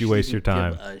 Why would you waste your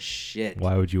time? Give a shit.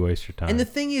 Why would you waste your time? And the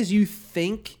thing is, you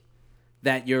think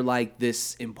that you're like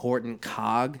this important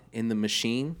cog in the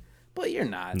machine, but you're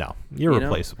not. No, you're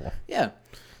replaceable. Know? Yeah,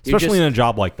 Especially in a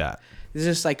job like that. It's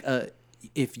just like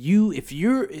if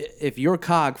your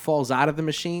cog falls out of the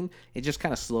machine, it just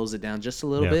kind of slows it down just a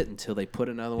little bit until they put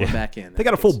another one back in. They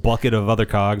got a full bucket of other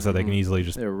cogs that they can easily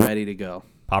just they're ready to go.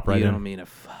 Pop right in. You don't mean a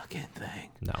fucking thing.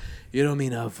 No. You don't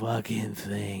mean a fucking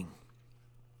thing.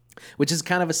 Which is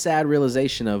kind of a sad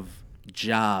realization of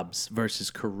jobs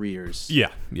versus careers.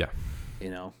 Yeah. You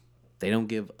know, they don't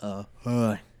give a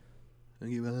fuck.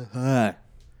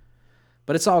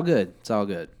 But it's all good. It's all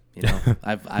good. You know,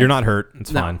 You're not hurt.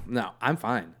 It's fine. No, I'm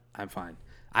fine. I'm fine.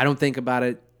 I don't think about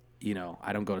it. You know,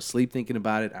 I don't go to sleep thinking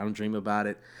about it. I don't dream about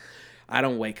it. I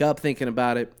don't wake up thinking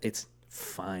about it. It's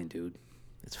fine, dude.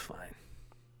 It's fine.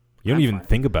 You don't even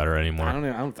think about her anymore.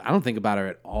 I don't think about her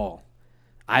at all.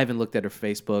 I haven't looked at her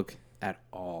Facebook at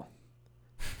all.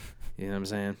 You know what I'm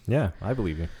saying? Yeah, I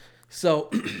believe you.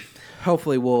 So,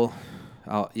 hopefully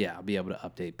I'll be able to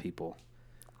update people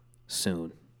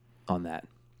soon on that.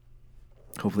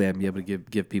 Hopefully I'll be able to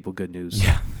give people good news.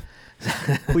 Yeah.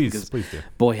 Please do.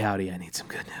 Boy, howdy, I need some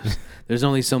good news. There's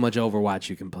only so much Overwatch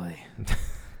you can play.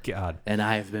 God. And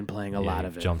I have been playing a lot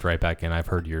of it. Jumped right back in. I've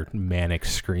heard your manic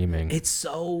screaming. It's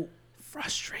so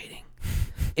frustrating.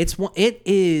 It's one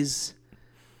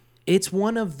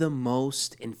of the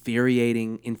most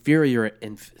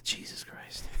Jesus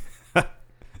Christ.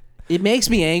 It makes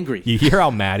me angry. You hear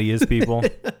how mad he is, people?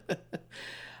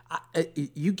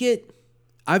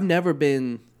 I've never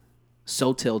been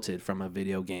so tilted from a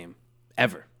video game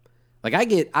ever. Like I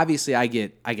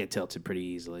get tilted pretty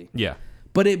easily. Yeah.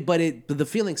 But the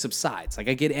feeling subsides. Like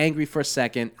I get angry for a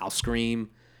second, I'll scream,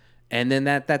 and then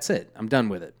that's it. I'm done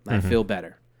with it. I feel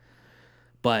better.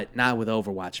 But not with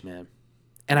Overwatch, man.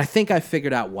 And I think I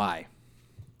figured out why.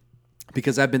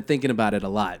 Because I've been thinking about it a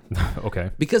lot.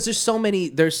 Okay. Because there's so many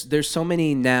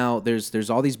now. There's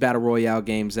all these battle royale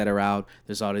games that are out.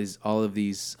 There's all of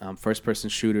these first person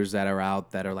shooters that are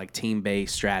out that are like team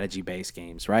based, strategy based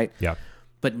games, right? Yeah.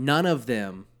 But none of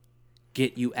them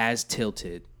get you as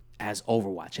tilted as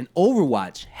Overwatch. And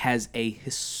Overwatch has a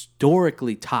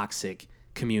historically toxic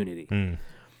community.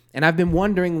 And I've been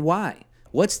wondering why.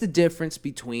 What's the difference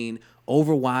between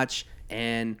Overwatch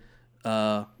and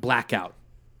Blackout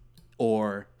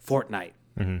or Fortnite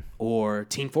or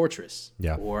Team Fortress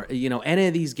or, any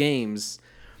of these games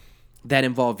that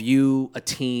involve you, a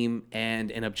team,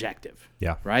 and an objective?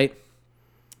 Yeah. Right?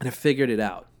 And I figured it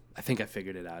out. I think I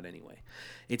figured it out anyway.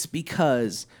 It's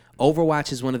because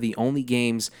Overwatch is one of the only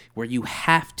games where you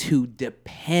have to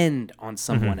depend on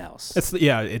someone else. It's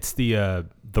the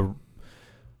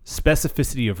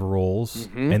specificity of roles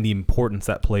and the importance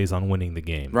that plays on winning the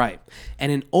game. Right.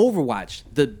 And in Overwatch,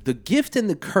 the gift and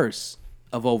the curse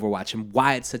of Overwatch and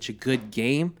why it's such a good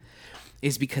game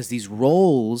is because these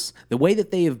roles, the way that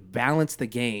they have balanced the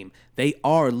game, they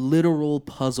are literal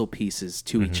puzzle pieces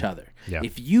to each other. Yeah.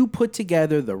 If you put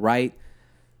together the right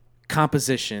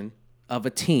composition of a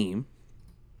team,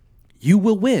 you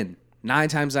will win 9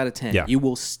 times out of 10. Yeah. You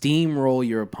will steamroll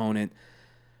your opponent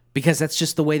because that's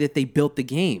just the way that they built the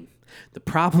game. The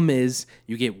problem is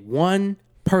you get one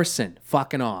person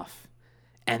fucking off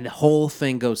and the whole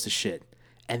thing goes to shit.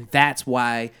 And that's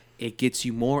why it gets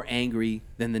you more angry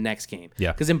than the next game.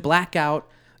 Yeah. Because in Blackout,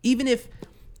 even if,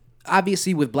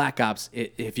 obviously with Black Ops,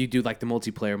 if you do like the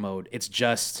multiplayer mode, it's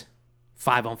just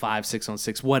 5-on-5,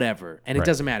 6-on-6, whatever. And it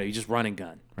doesn't matter. You just run and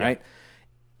gun, right?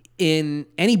 In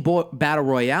any battle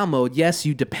royale mode, yes,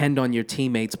 you depend on your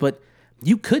teammates, but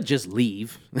you could just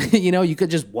leave. You could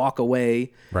just walk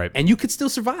away, right? And you could still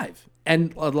survive.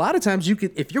 And a lot of times, you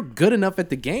could, if you're good enough at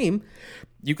the game,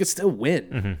 you could still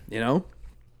win.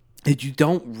 If you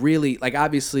don't really like,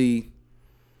 obviously,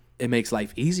 it makes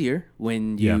life easier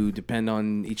when you depend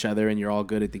on each other and you're all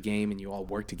good at the game and you all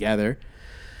work together.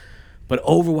 But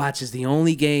Overwatch is the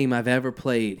only game I've ever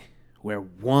played where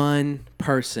one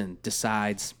person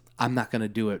decides, I'm not going to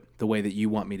do it the way that you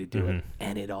want me to do it.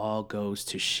 And it all goes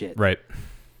to shit. Right.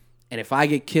 And if I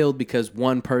get killed because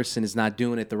one person is not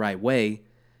doing it the right way,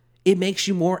 it makes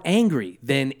you more angry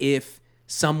than if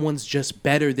someone's just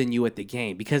better than you at the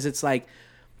game. Because it's like,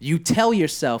 you tell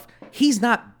yourself, he's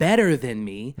not better than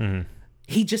me.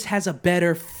 he just has a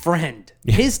better friend.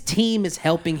 His team is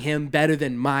helping him better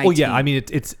than my Well, team. yeah, I mean,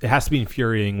 it has to be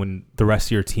infuriating when the rest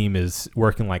of your team is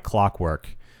working like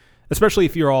clockwork, especially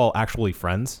if you're all actually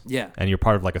friends. Yeah. And you're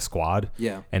part of like a squad.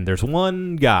 Yeah. And there's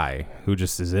one guy who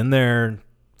just is in there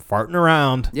farting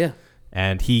around. Yeah.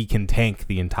 And he can tank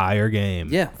the entire game.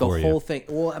 Yeah, the for whole you. thing.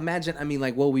 Well, imagine, I mean,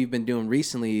 like what we've been doing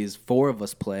recently is 4 of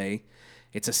us play.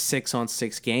 It's a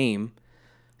 6-on-6 game.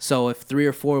 So if 3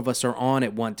 or 4 of us are on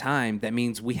at one time, that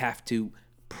means we have to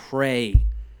pray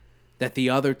that the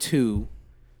other 2,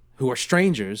 who are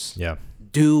strangers, Yeah.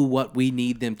 do what we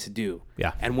need them to do.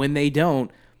 Yeah. And when they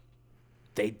don't,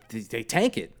 they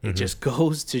tank it. It just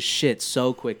goes to shit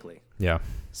so quickly. Yeah.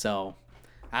 So,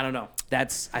 I don't know. I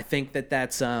think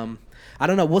that's I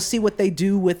don't know. We'll see what they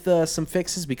do with some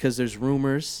fixes because there's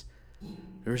rumors.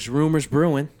 There's rumors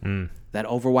brewing that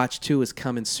Overwatch 2 is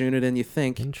coming sooner than you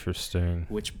think. Interesting.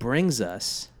 Which brings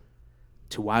us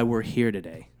to why we're here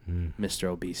today,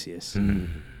 Mr. Obesius.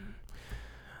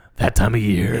 That time of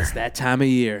year. It's that time of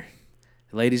year.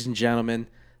 Ladies and gentlemen,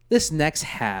 this next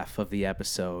half of the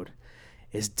episode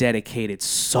is dedicated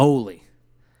solely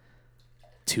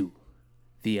to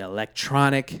the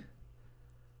Electronic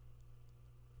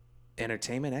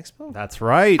Entertainment Expo? That's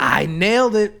right. I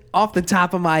nailed it off the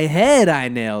top of my head. I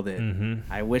nailed it.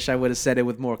 I wish I would have said it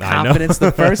with more confidence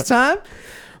the first time,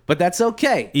 but that's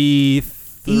okay.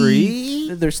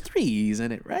 E3. There's 3 E's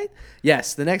in it, right?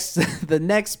 Yes. The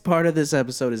next part of this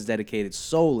episode is dedicated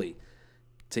solely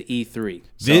to E3.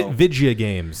 So, Vidya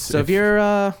games. so if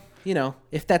you're,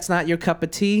 if that's not your cup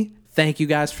of tea, thank you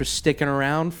guys for sticking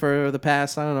around for the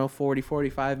past, 40,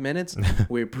 45 minutes.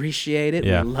 We appreciate it.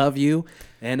 Yeah. We love you.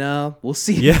 And we'll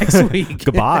see you next week.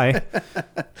 Goodbye.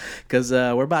 Because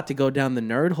we're about to go down the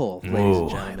nerd hole, ladies and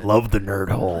gentlemen. Love the nerd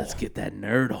hole. Let's get that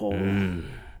nerd hole.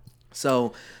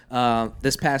 So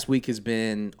this past week has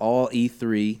been all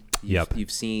E3.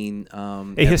 You've seen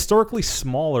A historically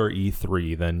smaller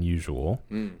E3 than usual.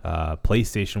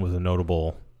 PlayStation was a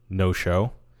notable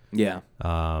no-show. Yeah.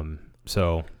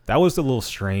 So that was a little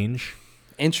strange.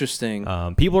 Interesting.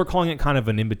 People are calling it kind of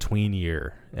an in-between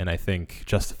year, and I think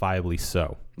justifiably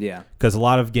so. Yeah. Because a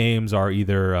lot of games are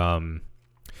either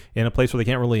in a place where they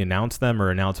can't really announce them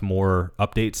or announce more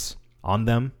updates on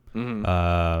them.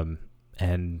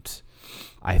 And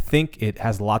I think it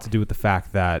has a lot to do with the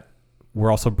fact that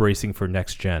we're also bracing for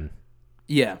next gen.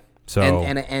 Yeah. So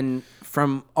and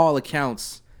from all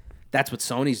accounts, that's what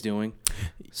Sony's doing.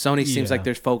 Sony seems like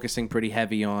they're focusing pretty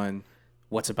heavy on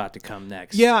what's about to come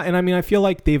next. Yeah, and I mean, I feel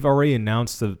like they've already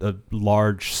announced a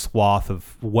large swath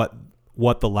of what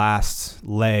the last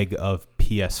leg of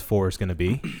PS4 is going to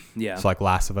be. Yeah. It's like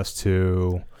Last of Us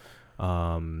 2. There's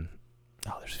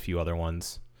a few other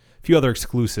ones. A few other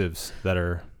exclusives that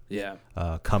are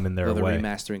coming their way.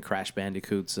 Remastering Crash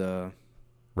Bandicoot's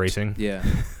Racing. Yeah.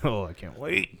 Oh, I can't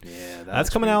wait. Yeah, that's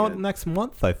coming out next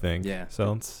month, I think. Yeah.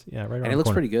 So it's right around and it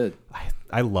looks pretty good.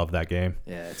 I love that game.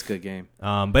 Yeah, it's a good game.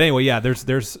 But anyway, yeah,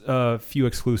 there's a few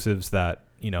exclusives that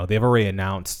they've already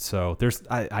announced. So there's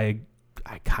I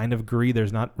kind of agree.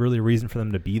 There's not really a reason for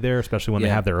them to be there, especially when they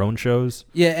have their own shows.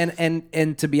 Yeah,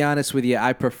 and to be honest with you,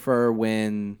 I prefer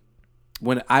when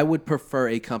I would prefer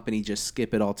a company just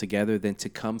skip it altogether than to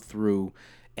come through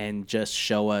and just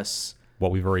show us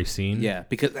what we've already seen. Yeah,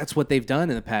 because that's what they've done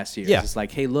in the past years. Yeah. It's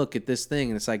like, hey, look at this thing,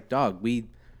 and it's like, dog, we're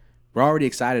already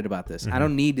excited about this. I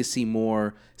don't need to see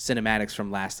more cinematics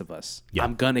from Last of Us. Yeah.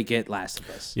 I'm gonna get Last of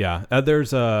Us. Yeah,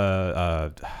 there's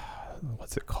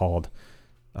what's it called?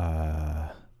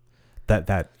 That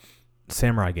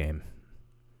samurai game.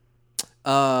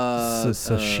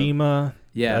 Tsushima.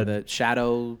 The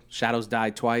Shadows Die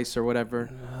Twice or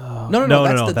whatever.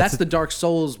 No. That's the Dark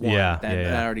Souls one.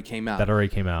 That already came out. That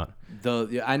already came out.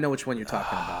 I know which one you're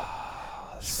talking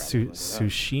about.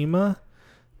 Tsushima.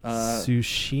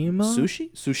 Tsushima.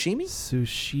 Sushimi?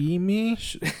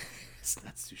 It's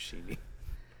not sushimi.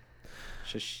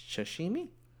 Sashimi?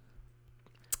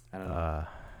 I don't know.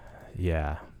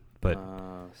 Yeah, but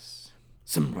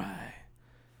Samurai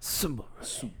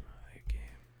game.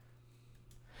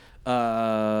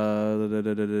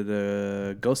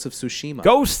 Ghosts of Tsushima.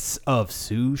 Ghosts of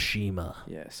Tsushima.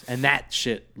 Yes, and that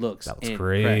shit looks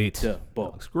great. incredible.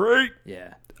 Looks great.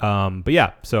 Yeah. But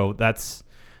yeah, so that's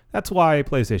why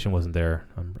PlayStation wasn't there.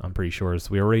 I'm pretty sure is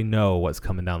we already know what's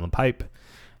coming down the pipe,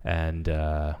 and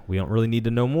we don't really need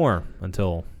to know more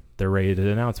until they're ready to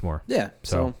announce more. Yeah.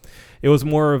 So it was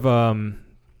more of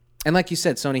and like you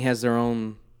said, Sony has their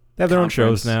own. They have their own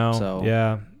shows now. So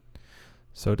yeah.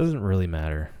 So it doesn't really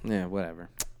matter. Yeah, whatever.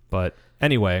 But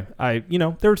anyway,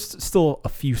 there's still a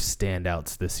few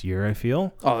standouts this year, I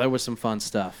feel. Oh, there was some fun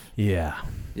stuff. Yeah.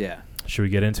 Yeah. Should we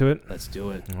get into it? Let's do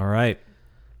it. All right.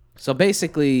 So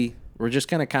basically, we're just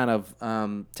going to kind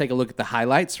of take a look at the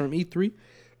highlights from E3.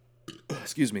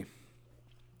 Excuse me.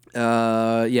 We're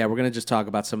going to just talk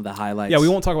about some of the highlights. Yeah, we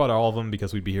won't talk about all of them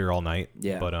because we'd be here all night.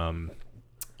 Yeah. But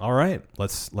all right,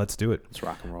 let's do it. Let's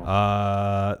rock and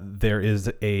roll. There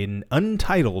is an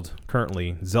untitled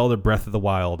currently Zelda Breath of the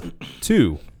Wild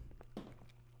 2.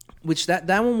 Which that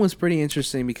one was pretty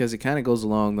interesting because it kind of goes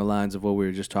along the lines of what we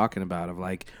were just talking about of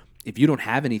like, if you don't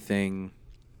have anything,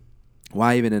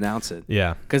 why even announce it?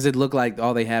 Yeah. Because it looked like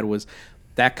all they had was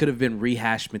that could have been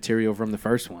rehashed material from the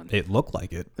first one. It looked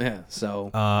like it. Yeah.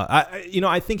 So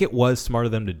I think it was smart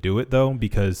of them to do it though,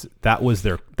 because that was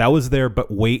their but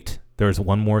wait, there's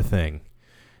one more thing.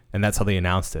 And that's how they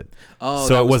announced it. Oh,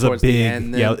 so that it was a big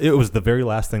end, it was the very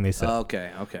last thing they said.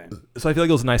 Okay. So I feel like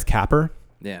it was a nice capper.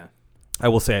 Yeah. I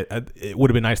will say it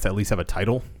would have been nice to at least have a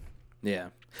title. Yeah.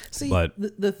 See, but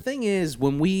the thing is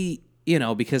when we,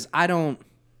 because I'm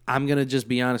going to just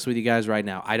be honest with you guys right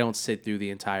now. I don't sit through the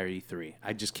entire E3.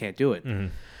 I just can't do it. Mm-hmm.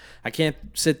 I can't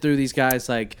sit through these guys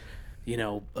like,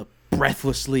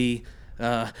 breathlessly.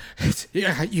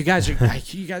 You guys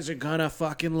are gonna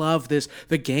fucking love this.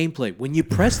 The gameplay. When you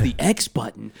press the X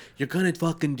button, you're gonna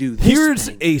fucking do this. Here's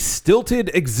thing. a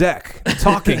stilted exec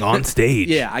talking on stage.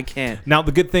 Yeah, I can't. Now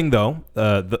the good thing though,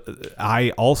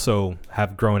 I also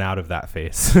have grown out of that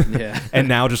phase. Yeah. And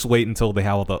now just wait until they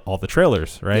have all the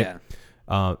trailers, right?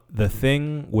 Yeah. The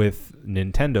thing with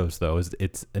Nintendo's though is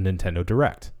it's a Nintendo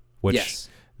Direct, which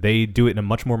they do it in a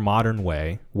much more modern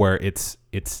way, where it's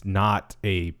not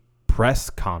a press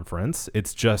conference,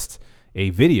 it's just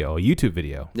a YouTube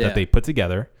video that they put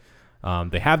together.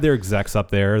 They have their execs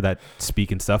up there that speak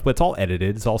and stuff, but it's all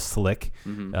edited, it's all slick,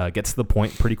 gets to the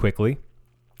point pretty quickly,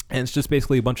 and it's just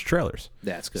basically a bunch of trailers.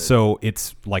 That's good. So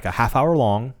it's like a half hour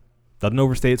long, doesn't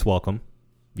overstay its welcome.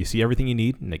 You see everything you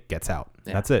need, and it gets out.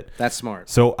 Yeah, that's it. That's smart.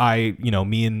 So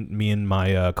me and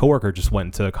my coworker just went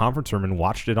into a conference room and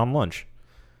watched it on lunch.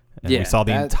 And we saw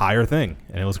the entire thing,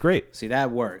 and it was great. See, that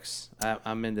works.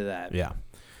 I'm into that. Yeah.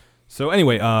 So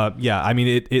anyway, I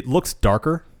mean, it looks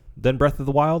darker than Breath of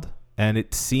the Wild, and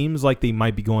it seems like they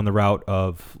might be going the route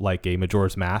of like a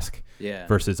Majora's Mask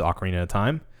versus Ocarina of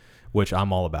Time, which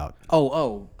I'm all about.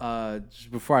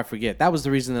 Just before I forget, that was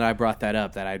the reason that I brought that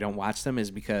up, that I don't watch them,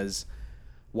 is because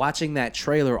watching that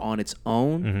trailer on its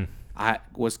own, I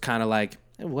was kind of like,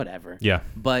 whatever. Yeah.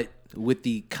 But with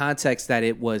the context that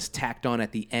it was tacked on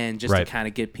at the end just to kind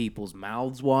of get people's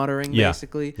mouths watering,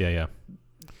 basically. Yeah.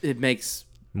 It makes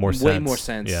way more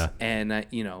sense. Yeah. And,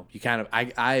 you kind of,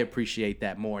 I appreciate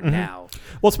that more now.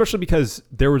 Well, especially because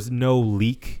there was no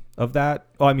leak of that.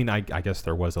 Well, I mean, I guess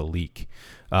there was a leak.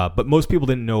 But most people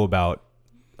didn't know about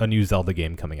a new Zelda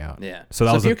game coming out. Yeah. So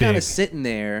that was if you're kind of sitting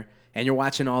there and you're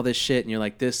watching all this shit and you're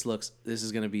like, this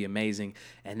is going to be amazing.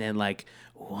 And then like,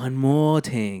 one more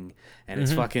thing, and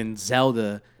it's fucking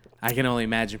Zelda. I can only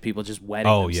imagine people just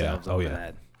wetting themselves over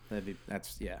that.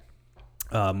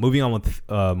 Moving on with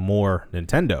more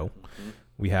Nintendo,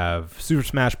 we have Super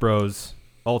Smash Bros.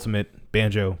 Ultimate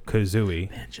Banjo-Kazooie.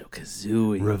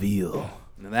 Banjo-Kazooie reveal.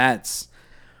 Now that's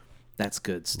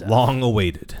good stuff. Long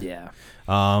awaited. Yeah.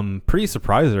 Pretty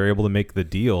surprised they're able to make the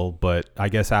deal, but I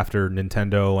guess after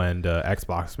Nintendo and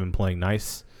Xbox have been playing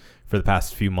nice for the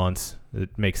past few months,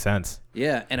 it makes sense.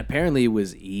 Yeah, and apparently it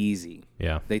was easy.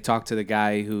 Yeah. They talked to the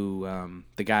guy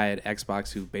at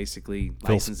Xbox who basically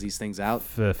licensed these things out.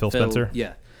 Phil Spencer?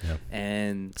 Yeah.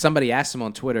 And somebody asked him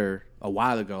on Twitter a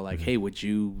while ago, like, hey, would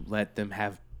you let them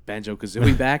have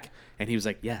Banjo-Kazooie back? And he was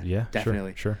like, yeah,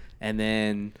 definitely. Sure. And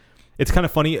then... It's kind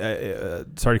of funny,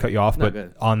 sorry to cut you off, but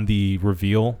good. On the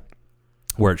reveal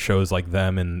where it shows like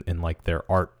them in like their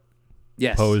art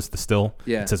pose, the still,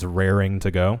 it says raring to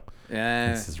go.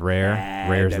 Yeah. It says rare.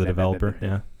 Rare's the developer.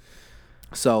 Yeah.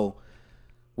 So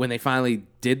when they finally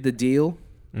did the deal,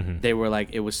 they were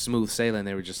like, it was smooth sailing.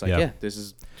 They were just like, this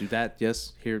is, do that.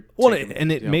 Yes. Here. Well,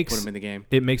 and it makes, put them in the game.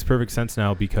 It makes perfect sense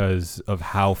now because of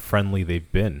how friendly they've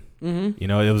been. Mm-hmm.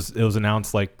 It was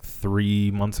announced like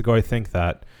 3 months ago, I think,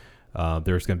 that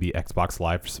there's going to be Xbox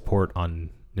Live support on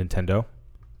Nintendo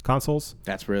consoles.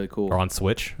 That's really cool. Or on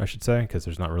Switch, I should say, because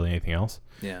there's not really anything else.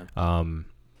 Yeah.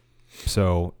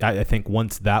 So I think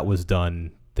once that was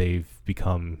done, they've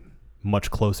become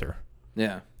much closer.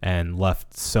 Yeah. And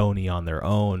left Sony on their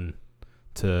own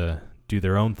to do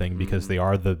their own thing because they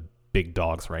are the big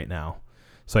dogs right now.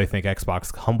 So I think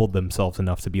Xbox humbled themselves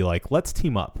enough to be like, let's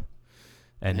team up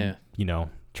and,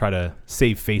 try to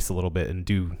save face a little bit and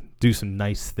do some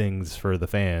nice things for the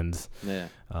fans. Yeah.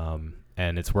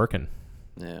 And it's working.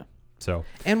 Yeah. So.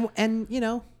 And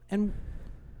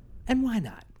why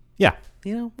not? Yeah.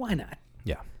 Why not?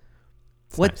 Yeah.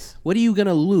 What are you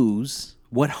gonna lose?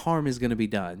 What harm is gonna be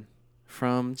done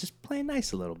from just playing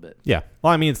nice a little bit? Yeah.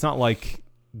 Well, I mean, it's not like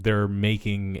they're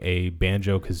making a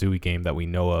Banjo-Kazooie game that we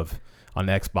know of on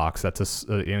Xbox. That's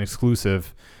an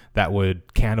exclusive that would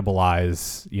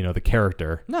cannibalize, the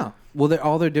character. No. Well,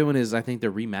 all they're doing is, I think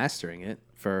they're remastering it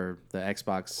for the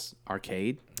Xbox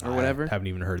Arcade or whatever. I haven't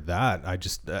even heard that.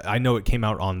 I know it came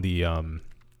out on the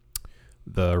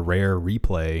Rare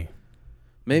Replay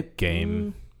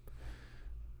game.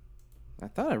 I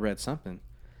thought I read something.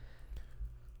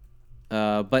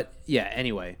 But yeah,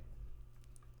 anyway,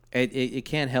 it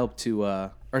can't help to,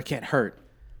 or it can't hurt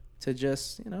to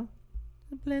just,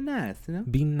 play nice,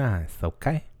 Be nice,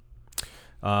 okay?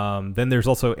 Then there's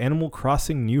also Animal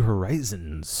Crossing New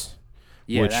Horizons.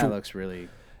 Yeah, that looks really...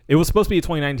 It was supposed to be a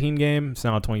 2019 game. It's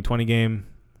now a 2020 game.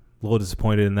 A little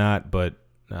disappointed in that, but,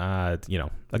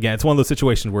 again, it's one of those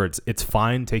situations where it's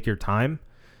fine. Take your time,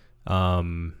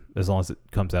 as long as it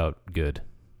comes out good.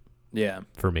 Yeah.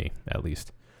 For me, at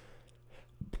least.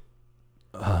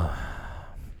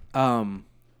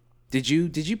 Did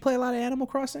you play a lot of Animal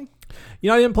Crossing?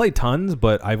 I didn't play tons,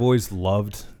 but I've always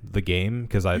loved the game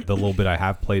because the little bit I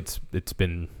have played, it's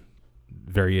been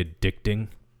very addicting.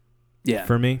 Yeah.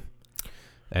 For me,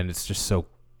 and it's just so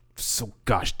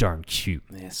gosh darn cute.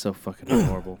 Yeah, it's so fucking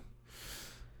adorable.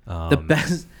 The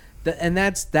best, and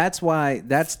that's why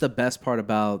that's the best part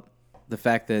about the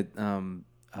fact that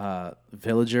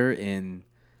Villager in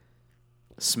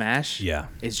Smash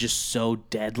is just so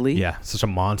deadly. Yeah, such a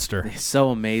monster. It's so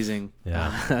amazing.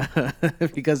 Yeah.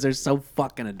 Because they're so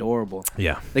fucking adorable.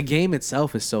 Yeah. The game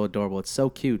itself is so adorable. It's so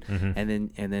cute.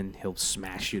 Mm-hmm. And then he'll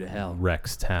smash you to hell.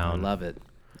 Rex Town.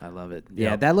 I love it.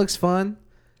 Yeah, that looks fun.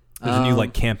 There's a new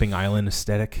camping island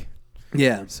aesthetic.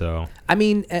 Yeah. So I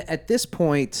mean, at this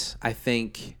point, I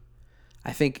think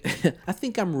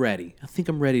I'm ready. I think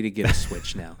I'm ready to get a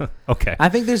Switch now. Okay. I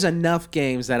think there's enough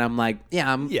games that I'm like,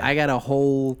 I got a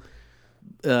whole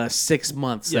 6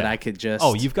 months that I could just.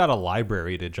 Oh, you've got a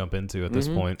library to jump into at this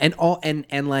point. And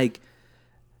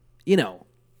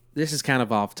this is kind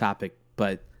of off topic,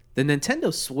 but the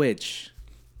Nintendo Switch,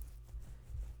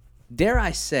 dare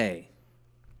I say,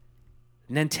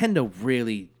 Nintendo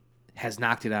really has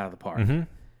knocked it out of the park. Mm-hmm.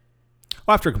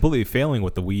 Well, after completely failing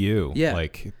with the Wii U,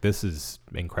 this is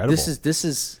incredible. This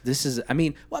is. I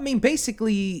mean,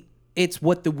 basically, it's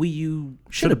what the Wii U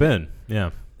should have been.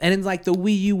 Yeah. And then, the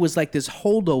Wii U was this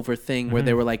holdover thing where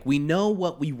they were like, we know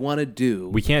what we want to do.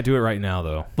 We can't do it right now,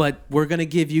 though. But we're going to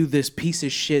give you this piece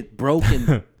of shit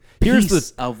broken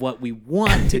piece of what we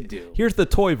want to do. Here's the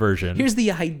toy version. Here's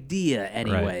the idea,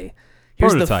 anyway. Right.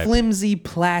 Here's Prototype. the flimsy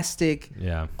plastic,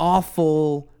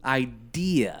 awful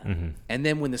idea. Mm-hmm. And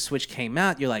then when the Switch came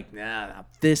out, you're like, nah,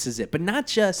 this is it. But not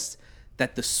just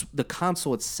that the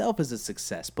console itself is a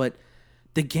success, but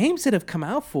the games that have come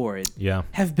out for it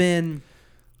have been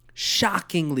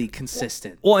shockingly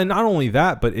consistent. Well, and not only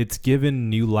that, but it's given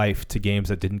new life to games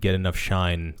that didn't get enough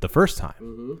shine the first time.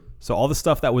 Mm-hmm. So all the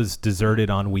stuff that was deserted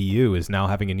on Wii U is now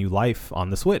having a new life on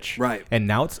the Switch. Right. And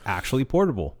now it's actually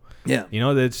portable. Yeah.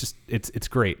 It's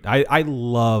great. I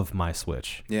love my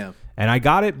Switch. Yeah. And I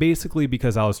got it basically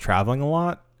because I was traveling a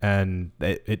lot and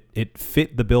it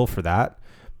fit the bill for that.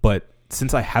 But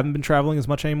since I haven't been traveling as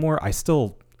much anymore, I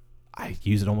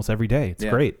use it almost every day. It's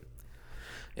great.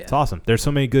 Yeah. It's awesome. There's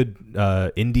so many good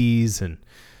indies and,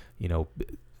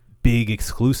 big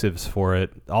exclusives for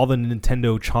it. All the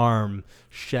Nintendo Charm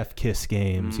Chef Kiss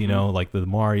games, like the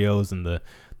Marios and the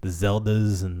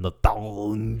Zeldas and the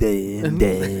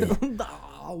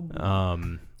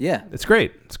it's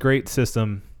great. It's a great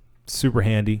system. Super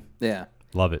handy. Yeah.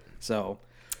 Love it. So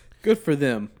good for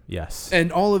them. Yes.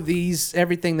 And all of these,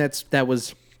 everything that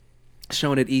was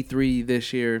shown at E3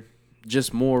 this year,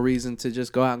 just more reason to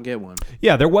just go out and get one.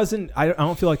 Yeah, there wasn't. I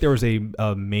don't feel like there was a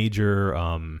major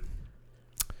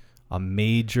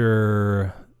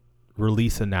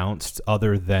release announced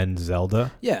other than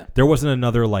Zelda. Yeah. There wasn't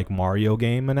another Mario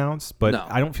game announced, but no.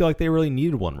 I don't feel like they really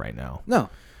needed one right now. No.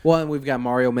 Well, and we've got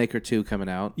Mario Maker 2 coming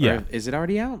out. Yeah. Or is it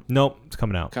already out? Nope, it's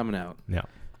coming out. Yeah.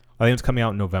 I think it's coming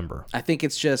out in November. I think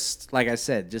it's just, like I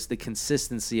said, just the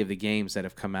consistency of the games that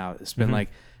have come out. It's been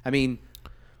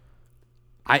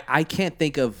I can't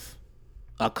think of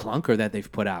a clunker that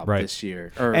they've put out this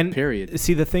year period.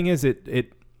 See, the thing is,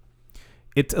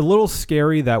 it's a little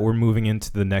scary that we're moving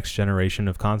into the next generation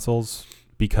of consoles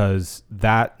because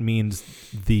that means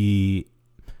the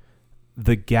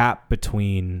gap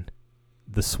between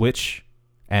the Switch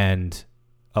and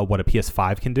what a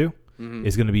PS5 can do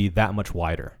is going to be that much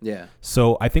wider. Yeah.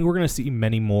 So I think we're going to see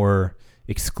many more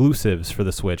exclusives for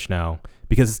the Switch now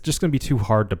because it's just going to be too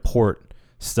hard to port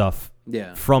stuff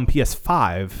from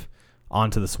PS5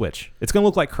 onto the Switch. It's going to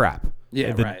look like crap.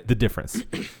 Yeah, right. The difference.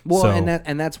 Well,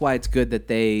 and that's why it's good that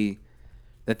they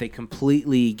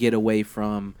completely get away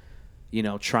from,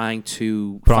 trying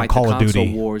to Put on fight Call the of console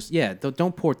Duty. wars. Yeah,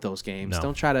 don't port those games. No.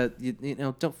 Don't try to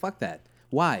don't fuck that.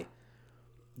 Why?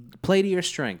 Play to your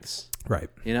strengths. Right.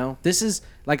 This is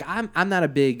like I'm not a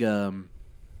big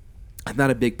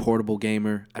portable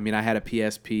gamer. I mean, I had a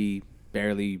PSP,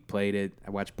 barely played it. I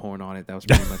watched porn on it. That was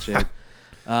pretty much it.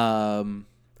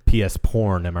 PS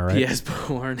porn, am I right? PS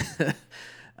porn.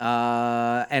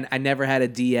 And I never had a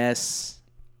DS.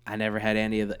 I never had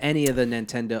any of the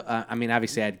Nintendo. I mean,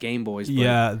 obviously I had Game Boys. But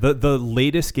Yeah, the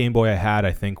latest Game Boy I had,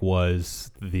 I think,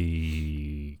 was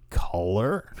the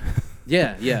Color.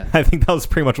 Yeah. I think that was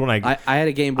pretty much when I had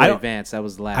a Game Boy Advance. That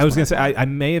was the last. I was gonna say I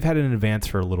may have had an Advance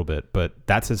for a little bit, but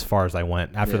that's as far as I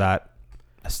went. After that,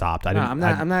 I stopped. I'm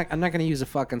not gonna use a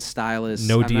fucking stylus.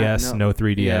 No DS, no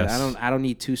 3DS. Yeah, I don't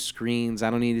need two screens. I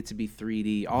don't need it to be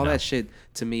 3D. All that shit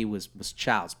to me was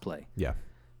child's play. Yeah.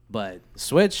 But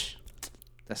Switch,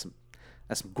 that's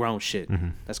some grown shit. Mm-hmm.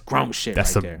 That's grown shit.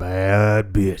 That's right a there.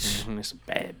 bad bitch. Mm-hmm. That's a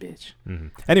bad bitch. Mm-hmm.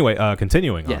 Anyway,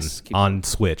 continuing on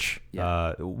Switch.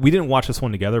 Yeah. We didn't watch this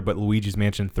one together, but Luigi's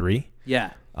Mansion 3.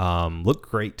 Yeah. Looked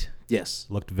great. Yes.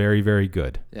 Looked very, very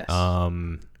good. Yes.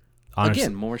 Honestly,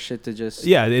 again, more shit to just.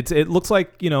 Yeah, it looks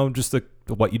like just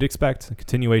what you'd expect, a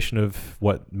continuation of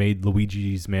what made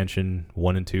Luigi's Mansion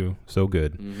 1 and 2 so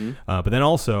good. Mm-hmm. But then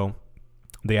also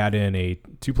they add in a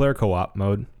 2-player co-op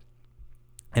mode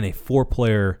and a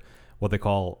 4-player what they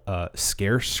call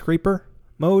scare scraper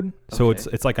mode. So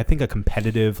it's like I think a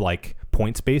competitive like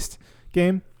points based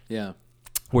game. Yeah.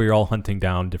 Where you're all hunting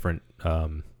down different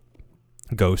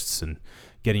ghosts and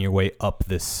getting your way up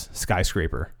this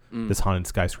skyscraper. This haunted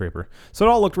skyscraper. So it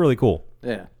all looked really cool.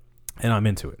 Yeah. And I'm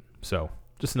into it. So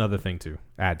just another thing to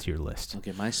add to your list. I'll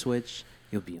get my Switch.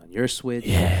 You'll be on your Switch.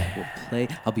 Yeah. We'll play.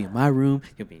 I'll be in my room.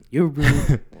 You'll be in your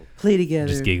room. We'll play together.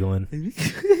 Just giggling.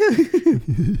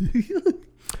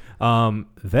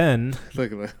 Then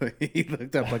Look, he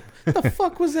looked up like, what the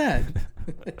fuck was that?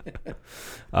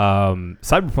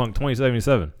 Cyberpunk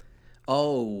 2077.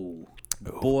 Oh,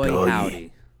 boy,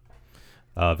 howdy.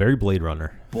 Very Blade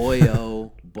Runner. Boy,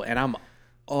 and I'm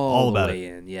all the about way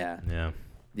in. Yeah.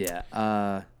 Yeah.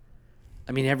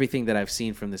 I mean, everything that I've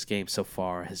seen from this game so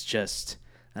far has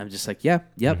I'm just like,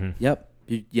 yep.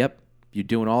 You're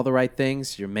doing all the right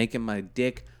things. You're making my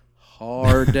dick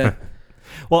hard.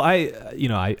 Well,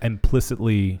 I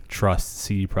implicitly trust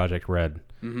CD Projekt Red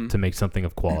to make something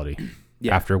of quality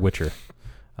after Witcher.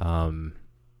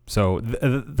 So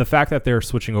the fact that they're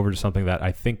switching over to something that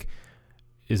I think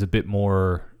is a bit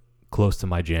more close to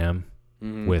my jam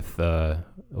with the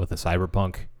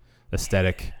cyberpunk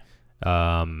aesthetic,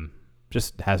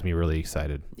 just has me really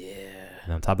excited. Yeah.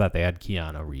 And on top of that, they add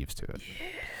Keanu Reeves to it. Yeah.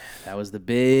 That was the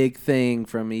big thing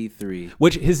from E3.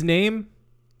 Which his name,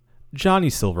 Johnny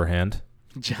Silverhand.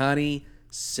 Johnny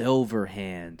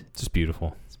Silverhand. Just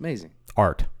beautiful. It's amazing.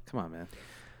 Art. Come on,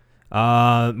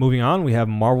 man. Moving on, we have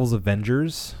Marvel's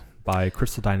Avengers by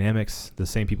Crystal Dynamics, the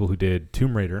same people who did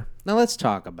Tomb Raider. Now let's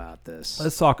talk about this.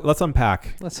 Let's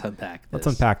unpack. Let's unpack this. Let's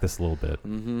unpack this a little bit.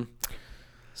 Mm-hmm.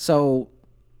 So,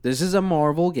 this is a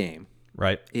Marvel game.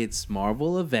 Right. It's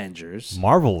Marvel Avengers.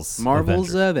 Marvel's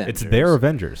Avengers. It's their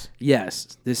Avengers.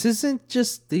 Yes. This isn't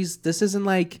just this isn't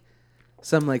like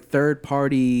some like third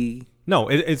party. No,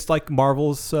 it's like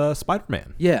Marvel's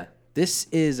Spider-Man. Yeah. This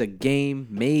is a game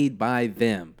made by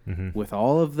them with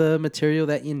all of the material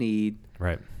that you need.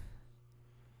 Right.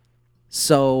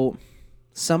 So,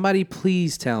 somebody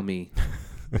please tell me,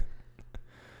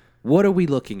 what are we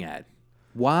looking at?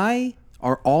 Why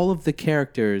are all of the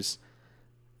characters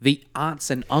the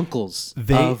aunts and uncles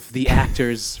of the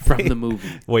actors from the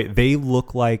movie? Wait, they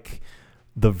look like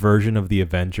the version of the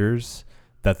Avengers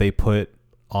that they put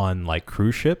on like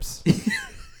cruise ships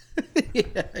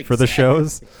for the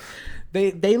shows.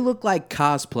 They look like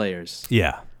cosplayers.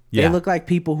 Yeah. They look like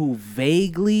people who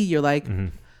vaguely you're like,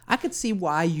 I could see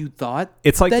why you thought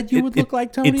it's like that you would look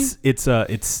like Tony.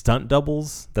 It's stunt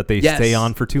doubles that they stay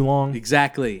on for too long.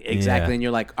 Exactly. Yeah. And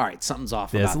you're like, all right, something's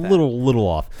off about it's a that. little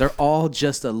off. They're all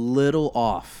just a little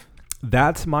off.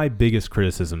 That's my biggest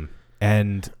criticism.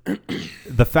 And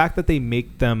the fact that they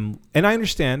make them, and I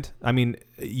understand, I mean,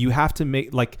 you have to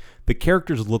make, like, the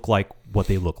characters look like what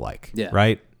they look like,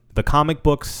 right? The comic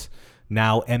books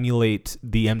now emulate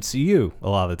the MCU a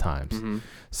lot of the times.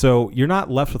 So you're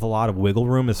not left with a lot of wiggle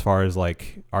room as far as,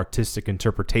 like, artistic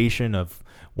interpretation of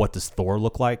what does Thor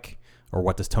look like or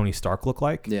what does Tony Stark look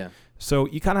like. Yeah. So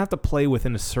you kind of have to play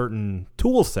within a certain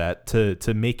tool set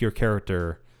to make your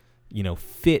character,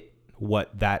 fit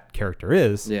what that character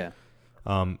is. Yeah.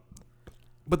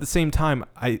 But at the same time,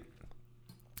 I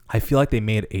feel like they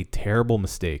made a terrible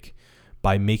mistake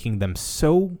by making them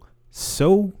so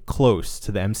close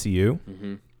to the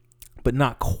MCU, but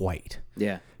not quite.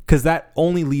 Yeah. Because that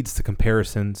only leads to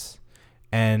comparisons,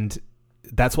 and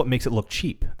that's what makes it look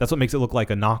cheap. That's what makes it look like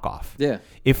a knockoff. Yeah.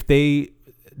 If they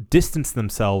distance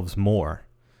themselves more,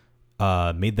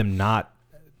 made them not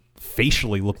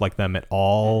facially look like them at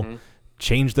all,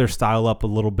 change their style up a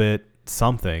little bit,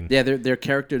 something. Yeah, their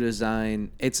character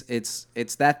design. It's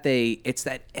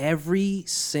that every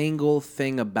single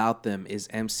thing about them is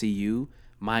MCU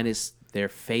minus their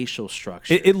facial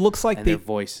structure. It looks like their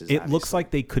voices. It looks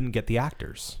like they couldn't get the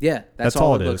actors. Yeah, that's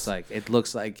all it looks like. It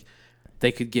looks like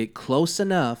they could get close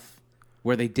enough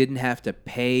where they didn't have to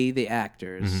pay the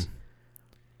actors.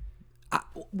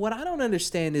 What I don't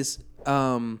understand is,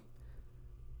 I'm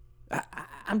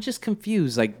just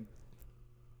confused. Like,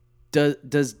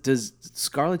 does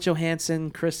Scarlett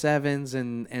Johansson, Chris Evans,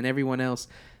 and everyone else,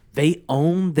 they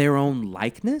own their own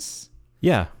likeness?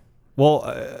 Yeah.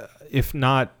 Well, if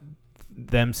not,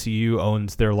 the MCU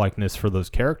owns their likeness for those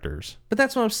characters. But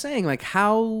that's what I'm saying. Like,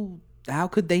 how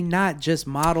could they not just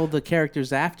model the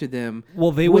characters after them?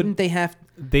 Well,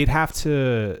 They'd have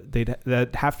to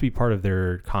be part of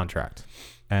their contract.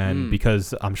 And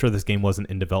because I'm sure this game wasn't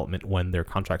in development when their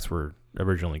contracts were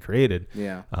originally created.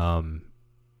 Yeah.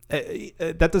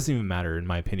 That doesn't even matter in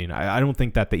my opinion. I don't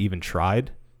think that they even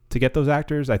tried to get those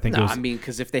actors. I think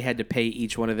because if they had to pay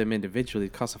each one of them individually,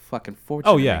 it costs a fucking fortune.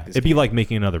 Oh yeah, it'd be like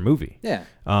making another movie. Yeah.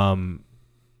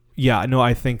 Yeah, no,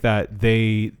 I think that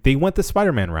they went the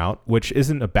Spider-Man route, which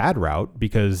isn't a bad route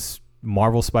because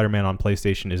Marvel Spider-Man on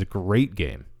PlayStation is a great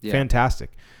game. Yeah.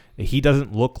 Fantastic. He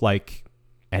doesn't look like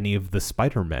any of the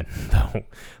Spider-Men though.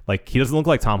 Like, he doesn't look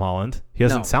like Tom Holland. He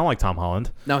doesn't sound like Tom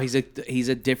Holland. No, he's a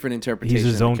different interpretation.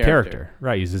 He's his own character.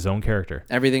 Right, he's his own character.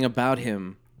 Everything about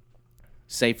him,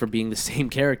 save for being the same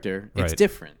character, it's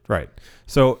different. Right.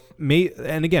 So,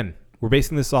 and again, we're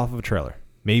basing this off of a trailer.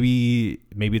 Maybe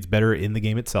it's better in the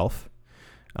game itself.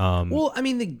 Well, I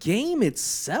mean, the game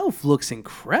itself looks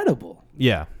incredible.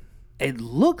 Yeah. It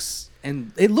looks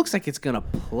like it's gonna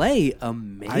play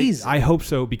amazing. I hope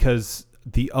so, because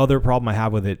the other problem I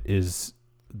have with it is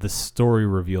the story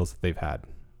reveals that they've had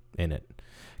in it.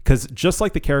 Because just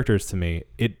like the characters to me,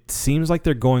 it seems like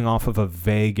they're going off of a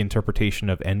vague interpretation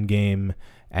of Endgame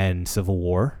and Civil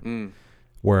War,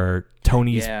 where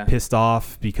Tony's pissed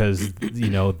off because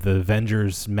the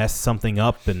Avengers messed something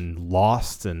up and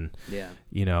lost, and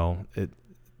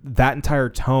that entire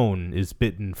tone is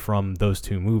bitten from those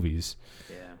two movies.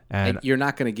 Yeah, and you're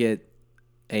not going to get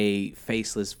a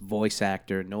faceless voice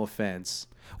actor. No offense.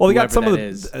 Well, they got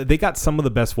some of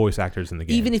the best voice actors in the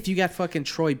game. Even if you got fucking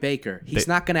Troy Baker, he's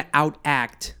not going to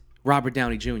outact Robert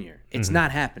Downey Jr. It's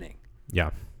not happening.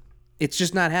 Yeah. It's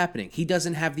just not happening. He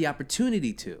doesn't have the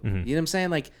opportunity to. You know what I'm saying?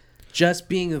 Like, just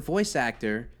being a voice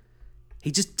actor,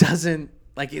 he just doesn't,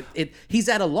 like, it. He's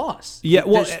at a loss. Yeah,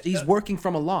 well, he's working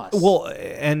from a loss. Well,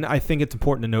 and I think it's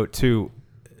important to note too,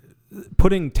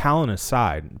 putting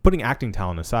acting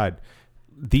talent aside,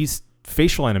 these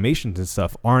facial animations and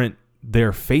stuff aren't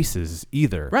their faces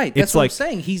either. Right. That's what I'm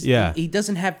saying. He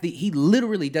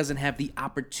literally doesn't have the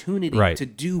opportunity to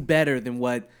do better than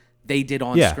what they did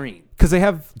on screen. Because they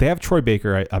have Troy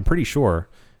Baker, I'm pretty sure,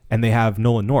 and they have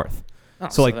Nolan North. Oh,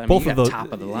 so like both of those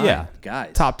top of the line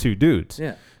guys. Top two dudes.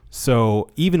 Yeah. So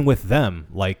even with them,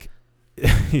 like,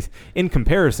 in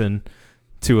comparison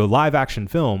to a live action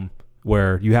film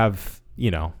where you have,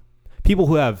 people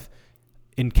who have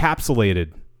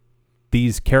encapsulated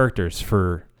these characters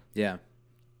for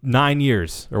 9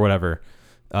 years or whatever,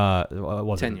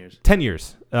 10 years. 10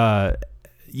 years.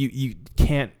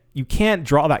 You can't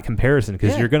draw that comparison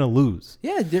because you're gonna lose.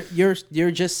 Yeah,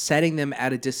 you're just setting them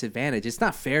at a disadvantage. It's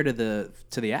not fair to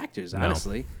the actors,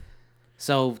 honestly.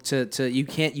 So you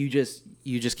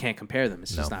just can't compare them.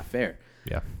 It's just not fair.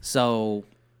 Yeah. So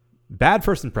bad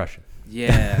first impression.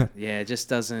 Yeah, it just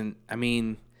doesn't. I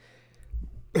mean,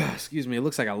 excuse me. It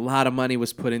looks like a lot of money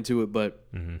was put into it, but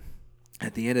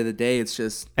at the end of the day, it's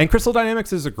just. And Crystal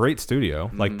Dynamics is a great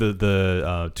studio. Like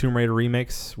the Tomb Raider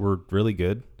remakes were really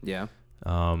good. Yeah.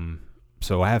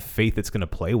 So I have faith it's going to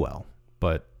play well,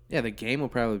 but yeah, the game will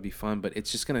probably be fun, but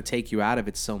it's just going to take you out of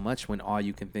it so much when all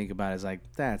you can think about is like,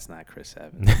 that's not Chris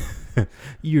Evans.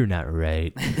 You're not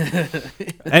right.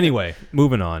 Anyway,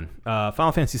 moving on.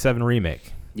 Final Fantasy VII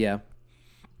Remake. Yeah.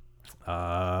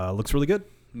 Looks really good.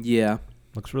 Yeah.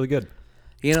 Looks really good.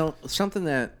 Something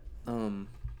that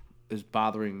is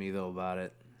bothering me though about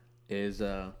it is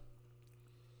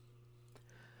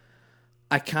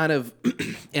I kind of,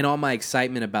 in all my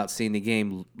excitement about seeing the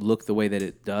game look the way that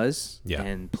it does,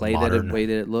 and play Modern. the way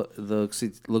that it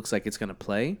looks like it's going to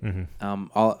play, Mm-hmm.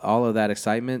 all of that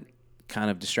excitement kind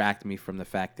of distracted me from the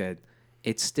fact that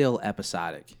it's still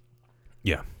episodic.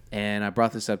 Yeah. And I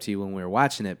brought this up to you when we were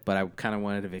watching it, but I kind of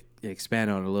wanted to expand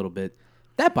on it a little bit.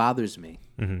 That bothers me.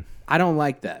 Mm-hmm. I don't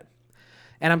like that.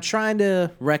 And I'm trying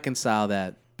to reconcile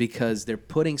that because they're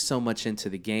putting so much into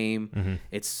the game. Mm-hmm.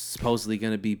 It's supposedly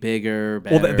going to be bigger,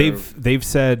 better. Well, they've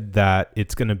said that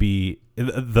it's going to be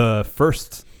the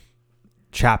first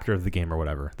chapter of the game or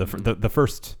whatever. The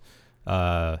first,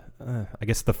 I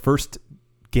guess the first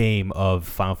game of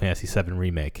Final Fantasy VII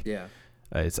Remake. Yeah.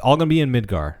 It's all going to be in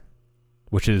Midgar,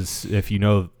 which is, if you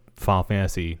know Final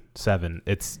Fantasy VII,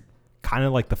 it's kind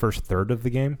of like the first third of the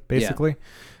game, basically.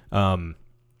 Yeah.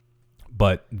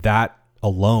 But that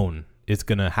alone is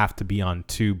going to have to be on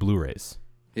 2 Blu-rays.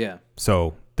 Yeah.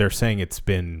 So they're saying it's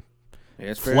been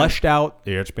fleshed out.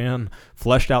 It's been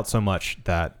fleshed out so much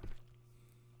that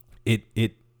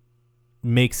it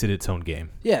makes it its own game.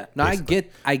 Yeah. No, basically.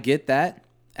 I get that,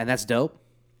 and that's dope.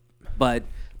 But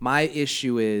my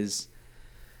issue is,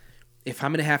 if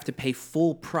I'm going to have to pay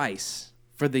full price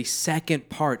for the second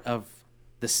part of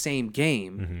the same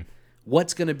game,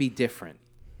 what's going to be different?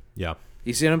 Yeah.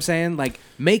 You see what I'm saying? Like,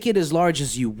 make it as large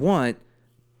as you want,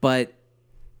 but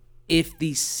if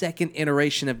the second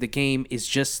iteration of the game is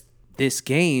just this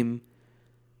game,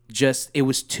 it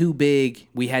was too big,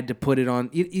 we had to put it on.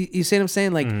 You see what I'm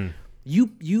saying? Like,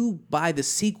 you buy the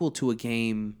sequel to a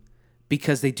game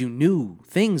because they do new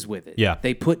things with it. Yeah.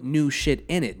 They put new shit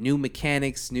in it, new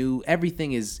mechanics,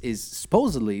 everything is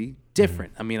supposedly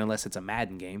different. I mean, unless it's a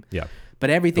Madden game. Yeah. But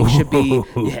everything should be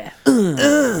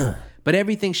but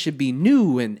everything should be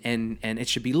new and it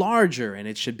should be larger and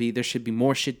there should be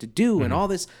more shit to do and all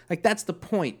this. Like, that's the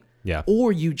point. Yeah.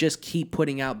 Or you just keep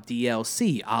putting out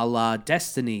DLC a la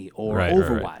Destiny or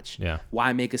Overwatch. Right. Yeah.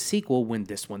 Why make a sequel when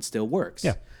this one still works?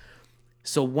 Yeah.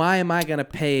 So why am I going to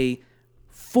pay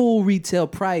full retail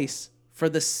price for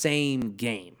the same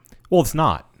game? Well, it's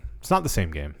not. It's not the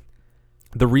same game.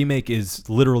 The remake is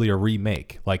literally a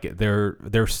remake. Like, they're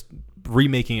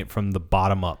remaking it from the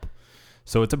bottom up.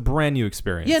 So it's a brand new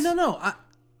experience. Yeah, no.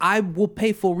 I will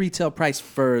pay full retail price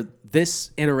for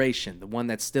this iteration, the one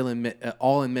that's still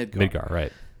all in Midgar. Midgar,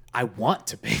 right. I want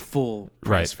to pay full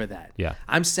price for that. Yeah.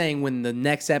 I'm saying when the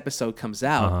next episode comes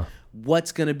out,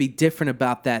 what's going to be different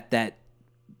about that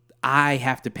I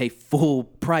have to pay full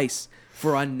price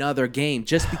for another game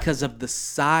just because of the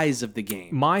size of the game?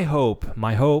 My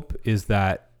hope is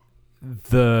that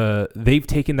they've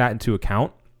taken that into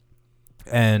account.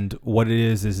 And what it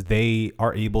is they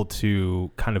are able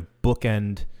to kind of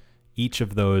bookend each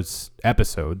of those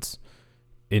episodes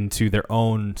into their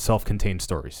own self-contained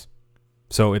stories.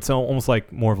 So it's almost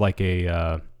like more of like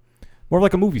a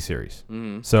movie series.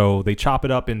 Mm-hmm. So they chop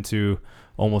it up into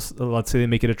almost, let's say they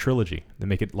make it a trilogy. They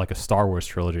make it like a Star Wars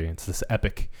trilogy. It's this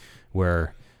epic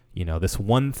where, this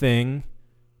one thing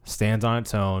stands on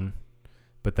its own,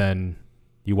 but then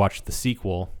you watch the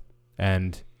sequel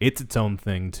and it's its own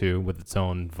thing too, with its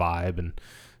own vibe, and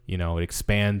it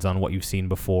expands on what you've seen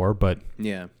before. But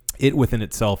it within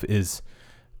itself is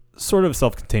sort of a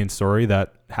self-contained story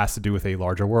that has to do with a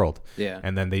larger world. Yeah,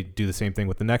 and then they do the same thing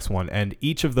with the next one, and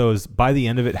each of those, by the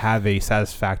end of it, have a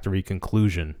satisfactory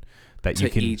conclusion that you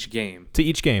can each game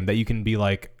that you can be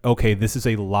like, okay, this is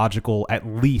at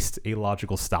least a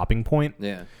logical stopping point.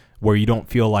 Yeah, where you don't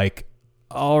feel like,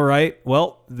 all right,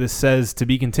 well, this says to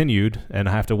be continued, and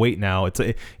I have to wait now.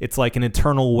 It's like an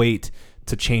eternal wait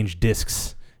to change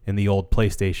discs in the old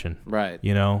PlayStation. Right.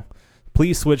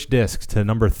 Please switch discs to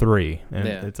number 3, and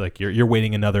it's like you're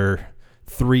waiting another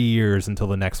 3 years until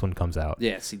the next one comes out.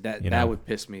 Yeah, see, that would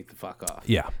piss me the fuck off.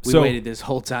 Yeah. We waited this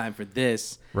whole time for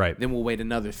this. Right. Then we'll wait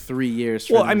another 3 years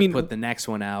for them to put the next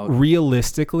one out.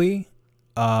 Realistically,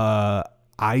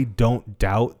 I don't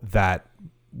doubt that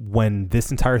when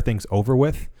this entire thing's over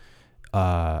with,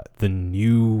 the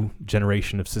new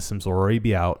generation of systems will already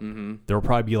be out. Mm-hmm. There will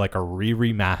probably be like a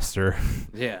remaster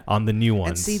on the new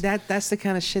ones. And see, that's the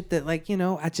kind of shit that, like,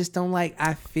 I just don't like.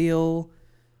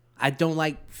 I don't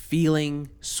like feeling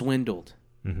swindled.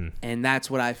 Mm-hmm. And that's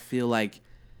what I feel like,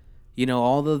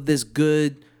 all of this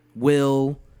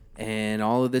goodwill and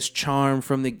all of this charm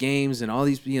from the games and all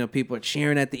these, people are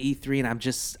cheering at the E3, and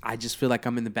I just feel like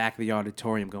I'm in the back of the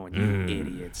auditorium going, you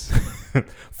idiots.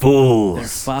 Fools. They're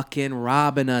fucking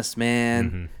robbing us,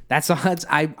 man.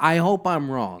 Mm-hmm. I hope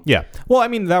I'm wrong. Yeah. Well, I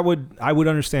mean, I would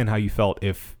understand how you felt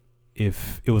if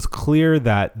it was clear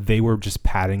that they were just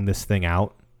padding this thing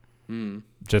out,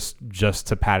 just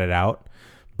to pad it out.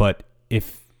 But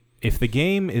if if the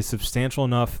game is substantial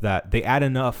enough that they add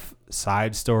enough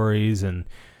side stories and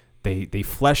they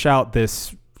flesh out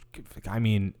this, I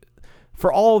mean,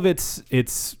 for all of its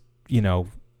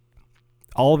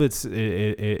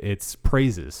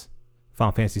praises,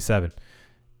 Final Fantasy VII,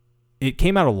 it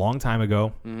came out a long time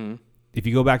ago. Mm-hmm. If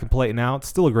you go back and play it now, it's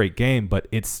still a great game, but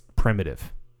it's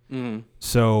primitive. Mm-hmm.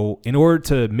 So in order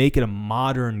to make it a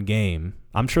modern game,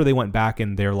 I'm sure they went back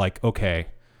and they're like, okay,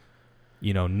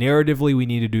 narratively we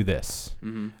need to do this.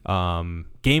 Mm-hmm.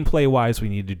 Gameplay wise, we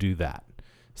need to do that.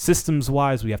 Systems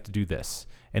wise, we have to do this.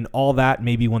 And all that,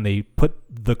 maybe when they put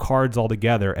the cards all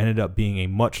together, ended up being a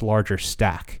much larger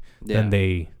stack than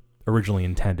they originally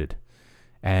intended.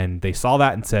 And they saw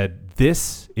that and said,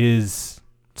 this is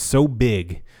so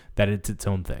big that it's its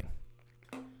own thing.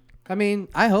 I mean,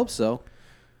 I hope so.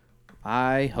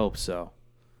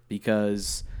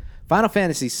 Because Final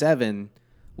Fantasy VII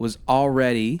was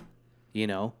already,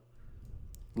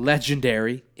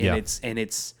 legendary in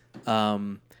its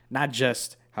not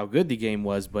just how good the game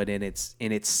was, but in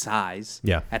its size.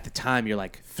 Yeah. At the time, you're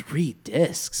like 3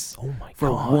 discs. Oh my god!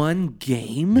 For one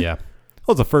game. Yeah.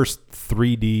 Well, it's the first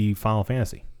 3D Final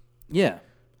Fantasy. Yeah.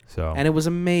 So. And it was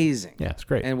amazing. Yeah, it's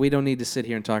great. And we don't need to sit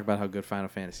here and talk about how good Final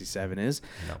Fantasy VII is.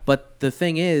 No. But the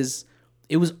thing is,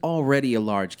 it was already a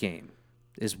large game,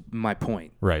 is my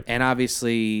point. Right. And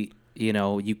obviously,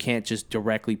 you can't just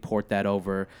directly port that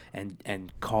over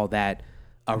and call that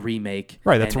a remake.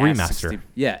 Right, that's a remaster.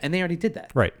 Yeah, and they already did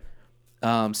that. Right.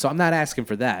 So I'm not asking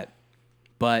for that,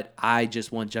 but I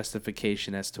just want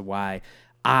justification as to why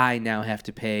I now have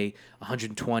to pay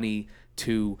 $120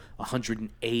 to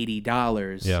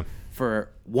 $180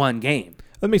 for one game.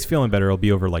 That makes you feeling better. It'll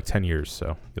be over like 10 years,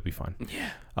 so you'll be fine.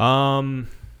 Yeah.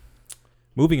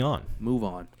 Moving on. Move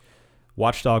on.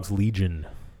 Watch Dogs Legion.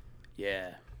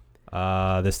 Yeah.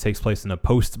 This takes place in a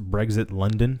post-Brexit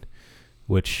London,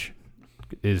 which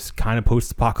is kind of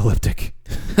post-apocalyptic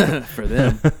for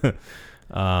them.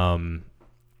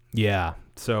 Yeah.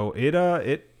 So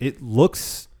it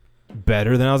looks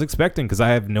better than I was expecting because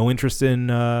I have no interest in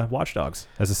Watch Dogs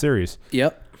as a series.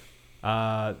 Yep.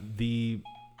 I thought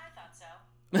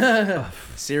so.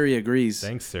 Siri agrees.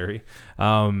 Thanks, Siri.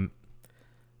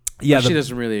 Yeah, she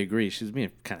doesn't really agree. She's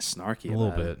being kind of snarky. A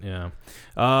little bit, yeah.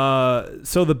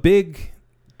 So the big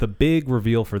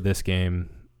reveal for this game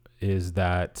is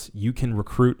that you can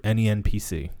recruit any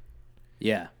NPC.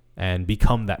 Yeah. And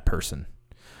become that person.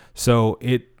 So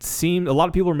it seemed a lot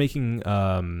of people are making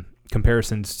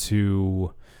comparisons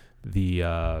to the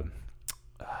what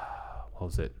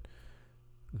was it?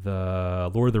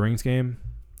 The Lord of the Rings game.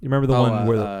 You remember the one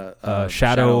where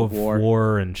Shadow of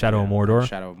War and Shadow of Mordor?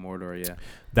 Shadow of Mordor, yeah.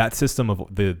 That system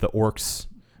of the orcs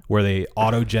where they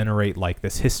auto-generate like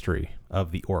this history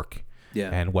of the orc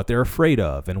and what they're afraid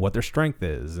of and what their strength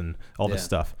is and all this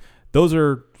stuff. Those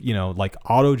are, like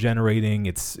auto-generating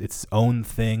its own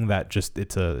thing that just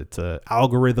it's a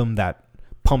algorithm that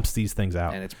pumps these things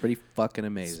out. And it's pretty fucking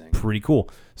amazing. It's pretty cool.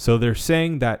 So they're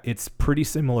saying that it's pretty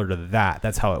similar to that.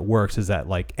 That's how it works, is that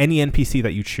like any NPC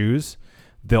that you choose,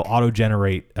 they'll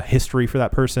auto-generate a history for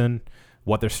that person,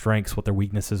 what their strengths, what their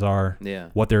weaknesses are,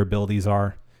 what their abilities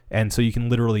are. And so you can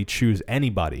literally choose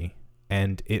anybody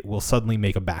and it will suddenly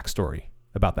make a backstory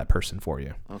about that person for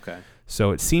you. Okay.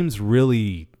 So it seems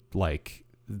really like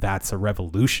that's a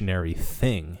revolutionary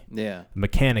thing. Yeah.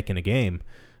 Mechanic in a game.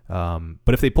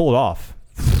 But if they pull it off,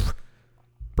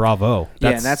 bravo.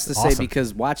 And that's to say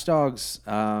because Watch Dogs,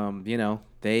 I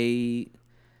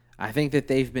think that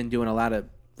they've been doing a lot of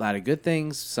good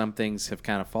things. Some things have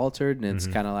kind of faltered, and it's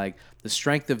kind of like the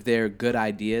strength of their good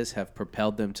ideas have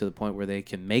propelled them to the point where they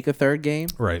can make a third game.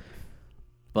 Right.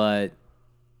 But,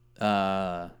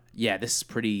 this is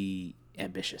pretty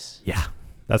ambitious. Yeah,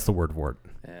 that's the word for it.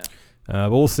 Yeah.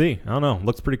 But we'll see. I don't know.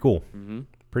 Looks pretty cool. Mm-hmm.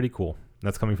 Pretty cool.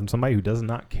 That's coming from somebody who does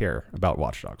not care about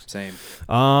Watch Dogs. Same.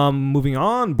 Moving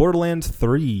on, Borderlands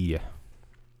 3.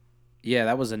 Yeah,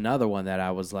 that was another one that I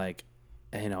was like,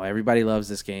 everybody loves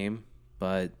this game.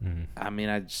 But I mean,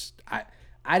 I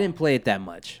didn't play it that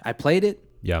much. I played it,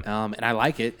 and I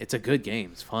like it. It's a good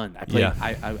game. It's fun. I play.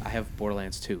 I have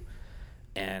Borderlands 2,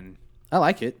 and I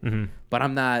like it. Mm-hmm. But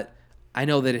I'm not. I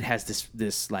know that it has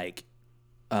this like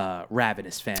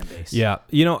ravenous fan base. Yeah,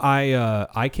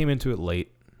 I came into it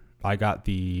late. I got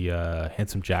the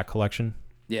Handsome Jack collection.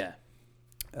 Yeah,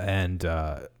 and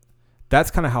that's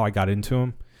kind of how I got into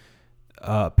him.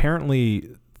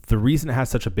 Apparently, the reason it has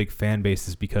such a big fan base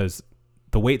is because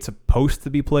the way it's supposed to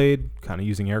be played, kind of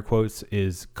using air quotes,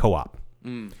 is co-op.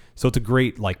 So it's a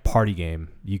great like party game.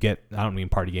 You get, I don't mean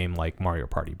party game like Mario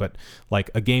Party, but like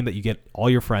a game that you get all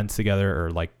your friends together,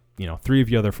 or like 3 of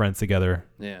your other friends together.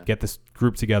 Yeah. Get this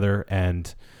group together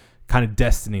and kind of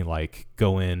Destiny-like.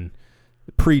 Go in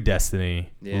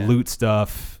pre-Destiny, loot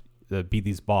stuff, beat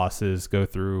these bosses, go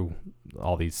through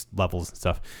all these levels and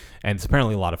stuff. And it's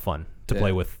apparently a lot of fun to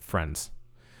play with friends.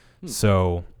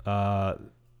 So that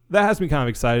has me kind of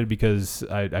excited because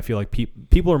I feel like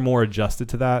people are more adjusted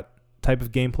to that type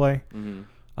of gameplay.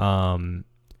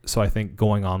 So I think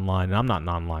going online, and I'm not an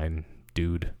online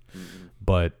dude,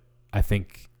 but I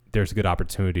think there's a good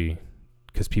opportunity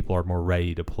because people are more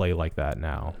ready to play like that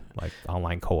now, like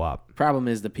online co-op. Problem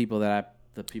is the people that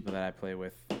I play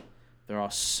with, they're all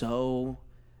so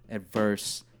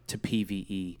adverse to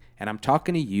PvE. And I'm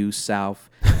talking to you, South.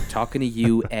 I'm talking to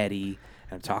you, Eddie.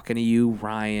 I'm talking to you,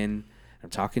 Ryan. I'm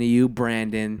talking to you,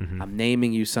 Brandon. I'm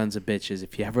naming you sons of bitches.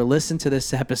 If you ever listen to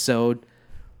this episode,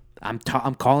 I'm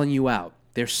calling you out.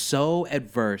 They're so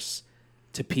adverse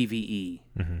to PvE.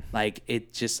 Like,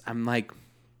 I'm like,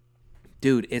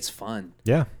 dude, it's fun.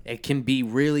 Yeah. It can be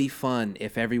really fun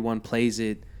if everyone plays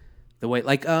it the way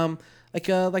like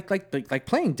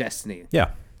playing Destiny.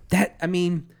 Yeah.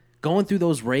 Going through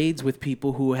those raids with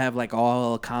people who have like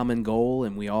all a common goal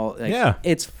and we all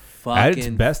it's fucking at its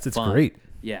best, it's fun. great.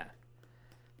 Yeah.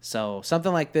 So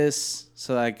something like this.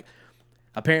 So like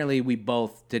apparently we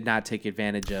both did not take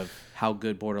advantage of how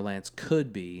good Borderlands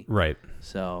could be. Right.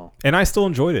 So and I still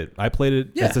enjoyed it. I played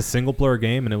it. It's a single player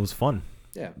game and it was fun.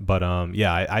 Yeah. But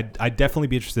I'd definitely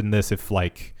be interested in this if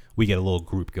like we get a little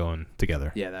group going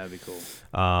together. Yeah, that would be cool.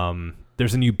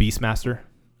 There's a new Beastmaster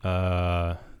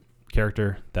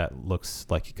character that looks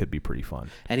like it could be pretty fun.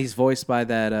 And he's voiced by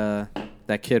that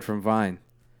kid from Vine.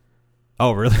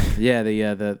 Oh, really? Yeah,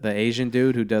 the Asian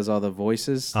dude who does all the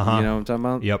voices. You know what I'm talking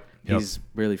about? Yep. He's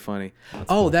really funny.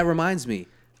 Cool. That reminds me.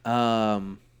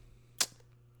 The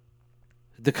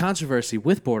controversy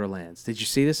with Borderlands. Did you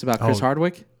see this about Chris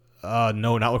Hardwick?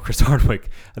 No, not with Chris Hardwick.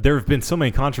 There have been so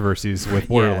many controversies with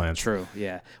Borderlands. Yeah, true.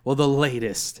 Yeah. Well, the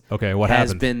latest what has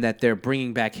happened? been that they're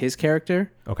bringing back his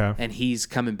character. Okay. And he's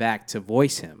coming back to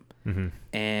voice him.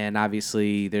 And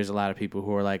obviously, there's a lot of people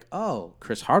who are like, "Oh,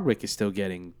 Chris Hardwick is still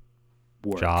getting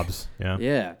work. Jobs."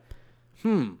 Yeah.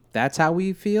 Yeah. That's how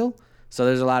we feel. So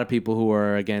there's a lot of people who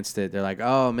are against it. They're like,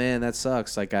 "Oh man, that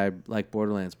sucks. Like I like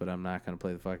Borderlands, but I'm not gonna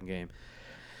play the fucking game."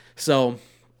 So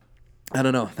I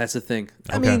don't know. That's the thing.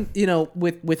 Okay. I mean,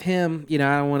 with him, I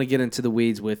don't want to get into the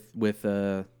weeds with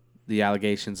the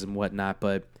allegations and whatnot,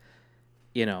 but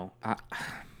you know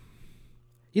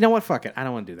what? Fuck it. I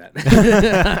don't want to do that.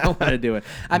 I don't want to do it.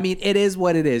 I mean, it is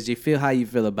what it is. You feel how you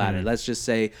feel about it. Let's just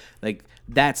say, like,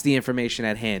 that's the information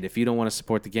at hand. If you don't want to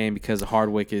support the game because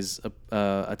Hardwick is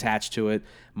attached to it,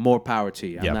 more power to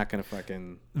you. I'm not going to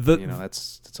fucking,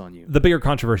 that's on you. The bigger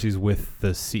controversies with the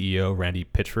CEO, Randy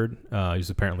Pitchford. He's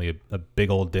apparently a big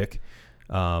old dick.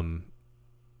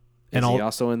 Is he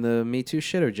also in the Me Too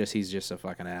shit, or he's just a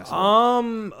fucking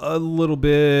asshole? A little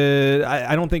bit.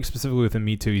 I don't think specifically with the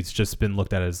Me Too. He's just been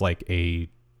looked at as like a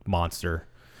monster.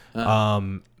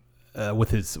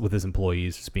 With his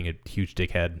employees, just being a huge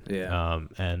dickhead. Yeah.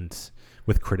 And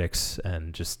with critics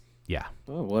and just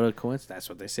Oh, what a coincidence! That's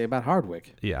what they say about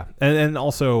Hardwick. Yeah, and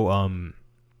also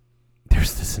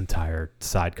there's this entire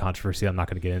side controversy I'm not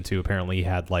going to get into. Apparently, he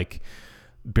had like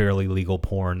barely legal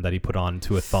porn that he put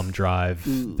onto a thumb drive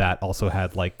that also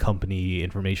had like company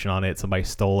information on it. Somebody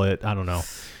stole it. I don't know.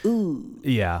 Ooh.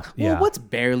 Yeah. Well, what's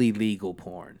barely legal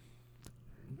porn?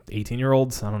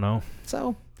 18-year-olds. I don't know.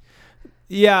 So.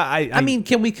 Yeah, I mean,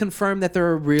 can we confirm that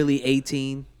they're really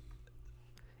 18?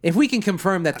 If we can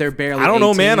confirm that they're barely 18. I don't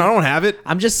know, man. I don't have it.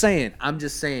 I'm just saying.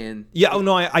 Yeah, oh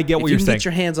no, I get what you're saying. If you can get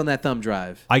your hands on that thumb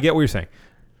drive. I get what you're saying.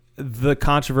 The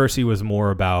controversy was more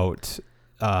about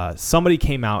somebody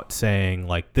came out saying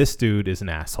like this dude is an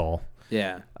asshole.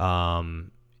 Yeah.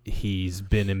 He's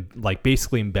been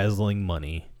basically embezzling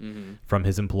money from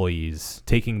his employees,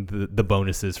 taking the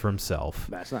bonuses for himself.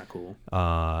 That's not cool.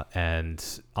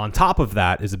 And on top of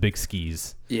that is a big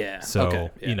skis. Yeah. So okay,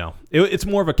 yeah. It's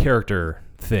more of a character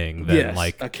thing than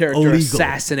like a character illegal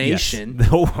assassination.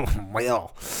 Yes.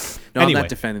 Well. No, anyway. I'm not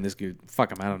defending this dude.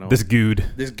 Fuck him. I don't know. This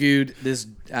dude.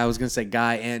 I was gonna say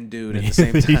guy and dude at the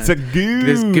same time. He's a good.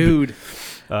 This dude.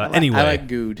 Anyway, I like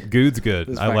good. Good's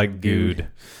good. I like good.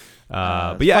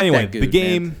 But yeah, anyway, good,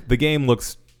 the game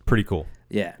looks pretty cool.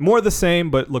 Yeah. More of the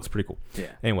same, but looks pretty cool. Yeah.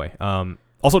 Anyway,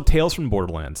 also Tales from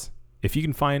Borderlands. If you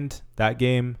can find that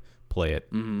game, play it.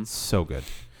 It's so good.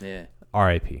 Yeah.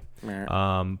 R.I.P.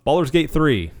 Baldur's Gate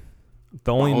 3.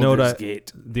 The only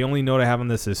note I have on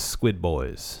this is Squid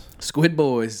Boys. Squid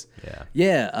Boys. Yeah.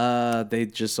 Yeah. They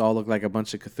just all look like a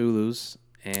bunch of Cthulhu's.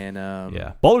 And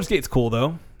yeah. Baldur's Gate's cool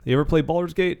though. You ever play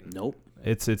Baldur's Gate? Nope.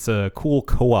 It's a cool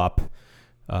co-op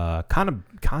Kind of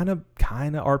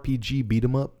RPG beat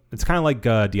 'em up. It's kind of like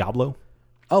Diablo.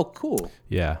 Oh, cool.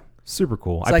 Yeah, super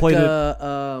cool. It's I played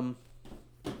it.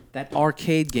 That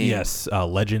arcade game. Yes,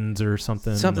 Legends or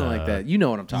something. Something like that. You know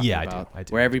what I'm talking about. Yeah, I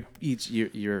do. Where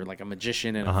you're like a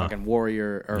magician and a fucking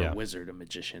warrior or a wizard, a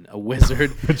magician, a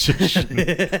wizard. Magician.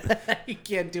 He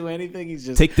can't do anything. He's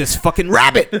just Take this fucking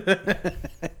rabbit.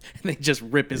 and they just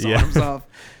rip his arms off.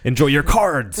 Enjoy your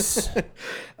cards.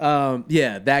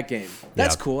 Yeah, that game.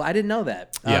 That's Yeah. cool. I didn't know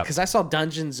that. Yeah. Because I saw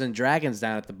Dungeons and Dragons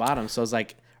down at the bottom. So I was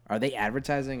like, are they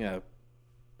advertising a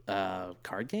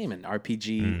card game, an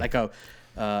RPG, like a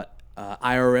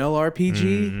IRL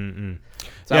RPG?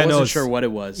 So I wasn't sure what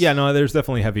it was. Yeah, no, there's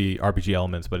definitely heavy RPG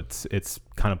elements, but it's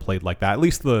kind of played like that. At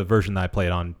least the version that I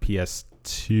played on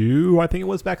PS2, I think it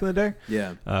was back in the day.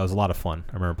 Yeah. It was a lot of fun.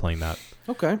 I remember playing that.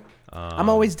 Okay. I'm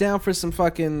always down for some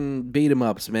fucking beat 'em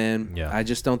ups, man. Yeah. I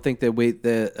just don't think that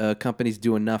the companies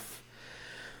do enough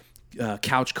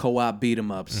couch co-op beat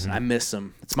 'em ups. I miss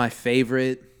them. It's my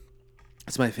favorite.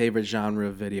 It's my favorite genre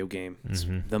of video game. It's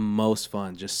the most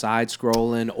fun. Just side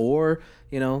scrolling, or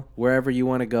wherever you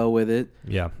want to go with it.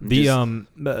 Yeah. Just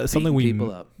Something beating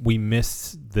people up. we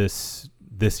missed this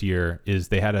year is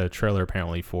they had a trailer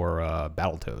apparently for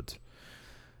Battletoads.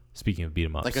 Speaking of beat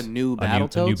 'em ups, Like a new a new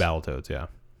Battletoads? Battletoads, yeah.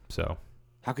 So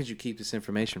How could you keep this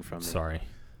information from me?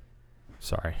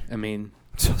 sorry. I mean,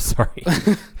 So sorry.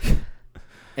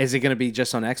 is it going to be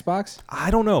just on Xbox?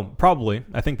 I don't know. Probably.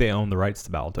 I think they own the rights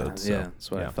to Battletoads. So, Yeah,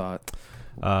 that's what I thought.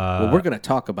 Uh, Well, we're going to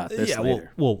talk about this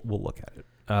later. We'll look at it.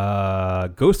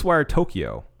 Ghostwire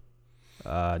Tokyo.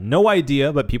 No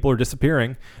idea, but people are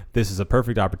disappearing. This is a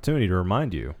perfect opportunity to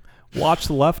remind you. Watch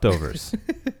The Leftovers.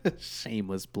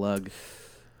 Shameless plug.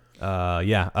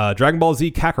 Dragon Ball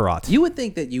Z Kakarot. You would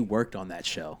think that you worked on that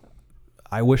show.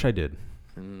 I wish I did.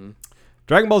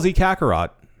 Dragon Ball Z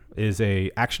Kakarot is a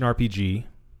action RPG,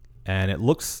 and it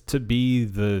looks to be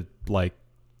the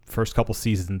first couple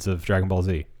seasons of Dragon Ball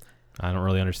Z. I don't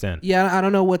really understand. Yeah, I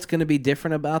don't know what's going to be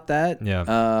different about that. Yeah.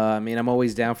 I mean, I'm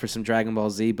always down for some Dragon Ball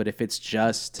Z, but if it's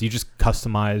just... Do you just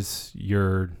customize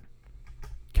your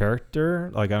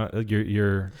character, like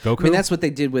your Goku? I mean, that's what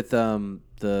they did with the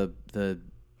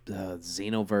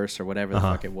Xenoverse or whatever the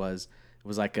fuck it was. It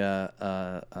was like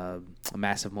a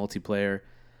massive multiplayer.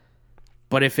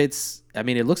 But if it's... I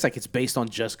mean, it looks like it's based on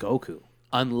just Goku.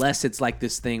 Unless it's like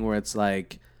this thing where it's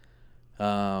like...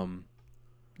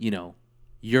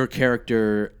 your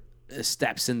character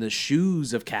steps in the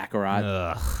shoes of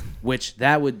Kakarot, which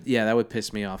that would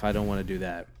piss me off. I don't want to do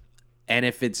that. And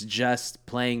if it's just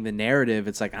playing the narrative,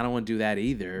 it's like I don't want to do that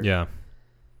either. Yeah.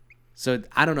 So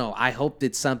I don't know. I hoped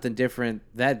it's something different.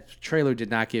 That trailer did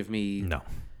not give me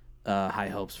high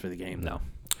hopes for the game. No.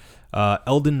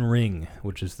 Elden Ring,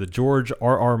 which is the George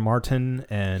R.R. Martin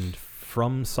and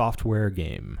From Software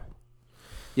game.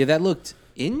 Yeah, that looked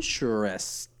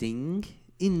interesting.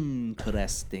 We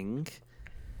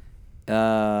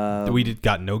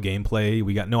got no gameplay.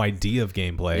 We got no idea of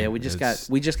gameplay. Yeah, we just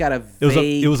got a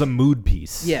vague... It was a mood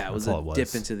piece. Yeah, it was That's a all it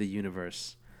dip into the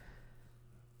universe.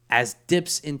 As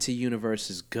dips into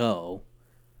universes go,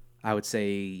 I would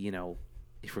say,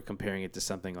 if we're comparing it to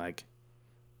something like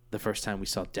the first time we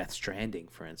saw Death Stranding,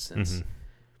 for instance,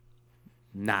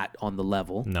 not on the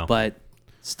level, No. but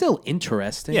still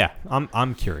interesting. Yeah,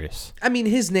 I'm curious. I mean,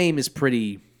 his name is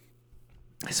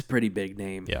it's a pretty big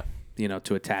name. Yeah.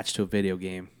 To attach to a video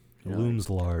game. Looms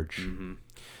large.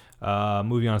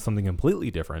 Moving on to something completely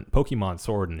different. Pokemon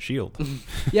Sword and Shield.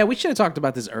 Yeah, we should have talked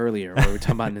about this earlier where we were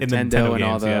talking about Nintendo and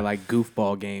all games, the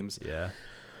goofball games. Yeah.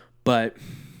 But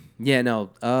yeah,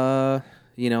 no, a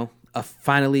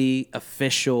finally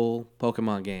official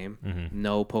Pokemon game.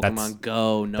 No Pokemon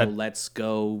Go, no Let's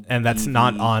Go. And that's EV.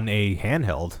 not on a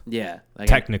handheld. Yeah. Like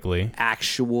technically. an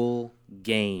actual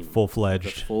game.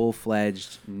 Full-fledged.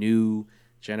 Full-fledged new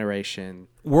generation.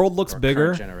 World looks bigger.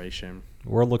 Current generation.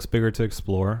 World looks bigger to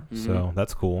explore, so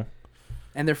that's cool.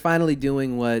 And they're finally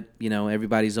doing what,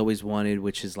 everybody's always wanted,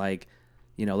 which is like,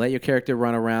 let your character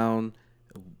run around,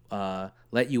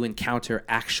 let you encounter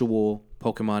actual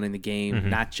Pokemon in the game,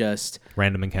 not just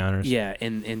random encounters. Yeah,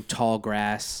 in tall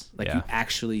grass. You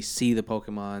actually see the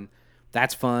Pokemon.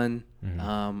 That's fun.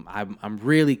 I'm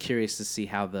really curious to see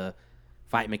how the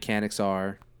fight mechanics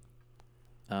are.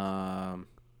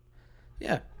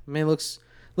 Yeah, I mean, it looks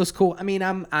cool. I mean,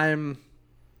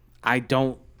 I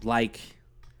don't like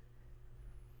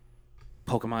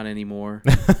Pokemon anymore.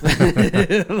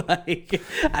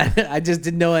 I just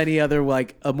didn't know any other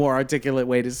a more articulate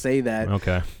way to say that.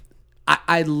 Okay.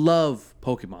 I love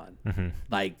Pokemon.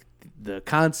 Like the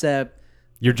concept.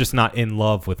 You're just not in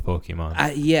love with Pokemon.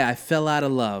 I fell out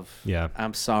of love. Yeah.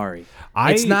 I'm sorry.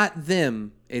 It's not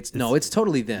them. It's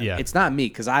totally them. Yeah. It's not me,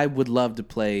 because I would love to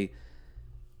play,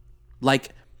 like,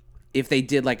 if they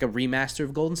did like a remaster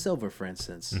of Gold and Silver, for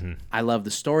instance. Mm-hmm. I love the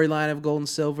storyline of Gold and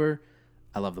Silver.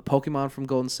 I love the Pokemon from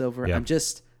Gold and Silver. Yeah.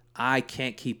 I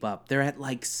can't keep up. They're at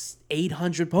like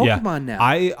 800 Pokemon now.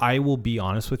 I will be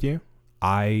honest with you.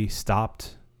 I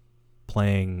stopped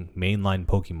playing mainline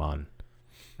Pokemon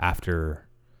after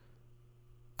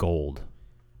Gold.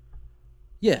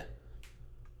 Yeah.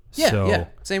 Yeah, So, yeah.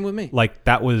 Same with me. Like,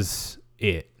 that was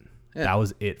it. Yeah. That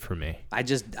was it for me.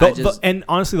 And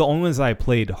honestly, the only ones I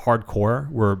played hardcore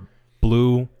were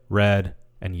blue, red,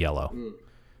 and yellow.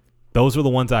 Those were the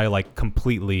ones I like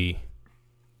completely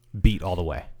beat all the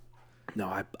way.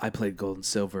 no, I played Gold and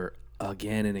Silver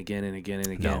again and again and again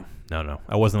and again. No.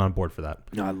 I wasn't on board for that.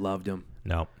 No, I loved them.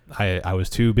 No. I was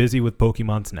too busy with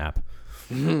Pokemon Snap.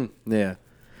 Yeah.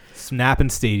 Snap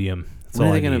and Stadium. That's When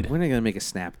all are I they gonna need. When are they gonna make a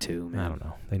Snap 2, man? I don't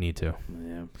know. They need to.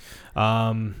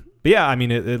 Yeah. But yeah, I mean,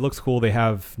 it looks cool. They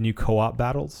have new co-op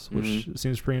battles, which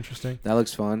seems pretty interesting. That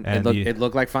looks fun. And It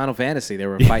looked like Final Fantasy. They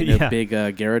were fighting Yeah. a big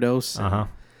Gyarados. Uh-huh.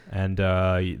 And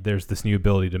there's this new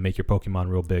ability to make your Pokemon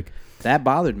real big. That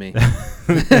bothered me.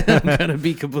 I'm gonna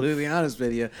be completely honest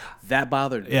with you. That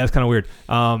bothered me. Yeah, it's kind of weird.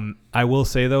 I will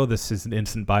say, though, this is an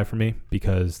instant buy for me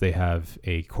because they have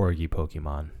a Corgi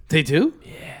Pokemon. They do?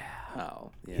 Yeah.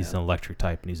 Oh, yeah. He's an electric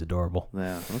type, and he's adorable.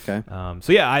 Yeah, okay.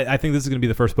 So, yeah, I think this is going to be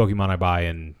the first Pokemon I buy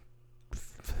in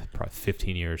probably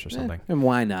 15 years or something. And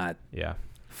why not? Yeah.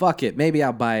 Fuck it. Maybe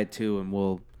I'll buy it too, and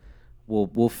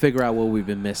we'll figure out what we've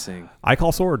been missing. I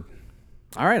call Sword.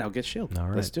 All right, I'll get Shield. All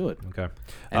right. Let's do it. Okay.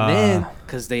 And then,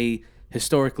 because they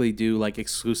historically do like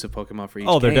exclusive Pokemon for each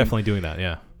Oh, they're game, definitely doing that,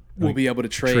 yeah. we'll be able to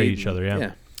trade each other,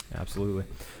 yeah. Absolutely.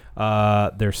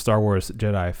 There's Star Wars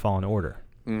Jedi Fallen Order.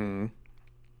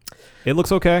 It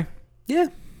looks okay. Yeah.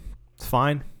 It's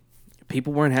fine.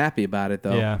 People weren't happy about it,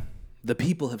 though. Yeah. The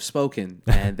people have spoken,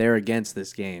 and they're against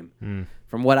this game.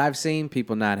 From what I've seen,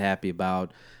 people not happy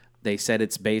about. They said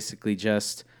it's basically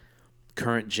just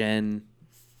current gen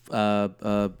Force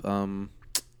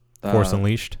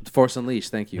Unleashed. Force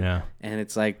Unleashed, thank you. Yeah. And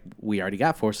it's like, we already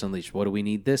got Force Unleashed. What do we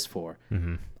need this for?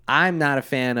 I'm not a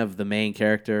fan of the main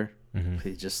character.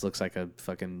 He just looks like a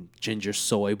fucking ginger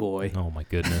soy boy. Oh, my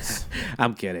goodness.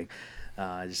 I'm kidding.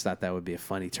 I just thought that would be a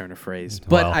funny turn of phrase.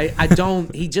 But Well. I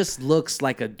don't, he just looks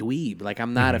like a dweeb. Like,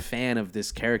 I'm not a fan of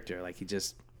this character. Like, I'm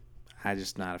just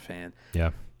not a fan.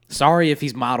 Yeah. Sorry if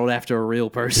he's modeled after a real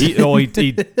person.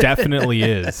 He definitely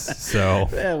is. So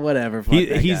whatever. Fuck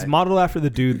that he's guy. modeled after the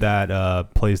dude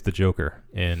that plays the Joker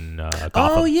in Gotham.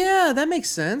 Oh yeah, that makes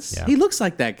sense. Yeah. He looks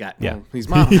like that guy. Yeah. Well, he's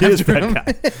modeled He is after that him.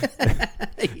 guy.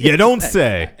 You don't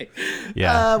say.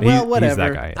 Yeah. Well, He's whatever.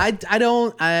 that guy.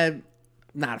 Yeah. I'm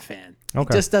not a fan.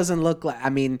 Okay. He just doesn't look like. I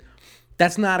mean,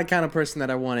 that's not a kind of person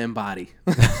that I want to embody.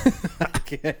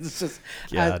 It's just,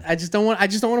 God. I just don't want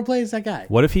to play as that guy.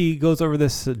 What if he goes over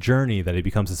this journey that he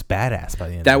becomes this badass by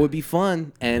the end? That would be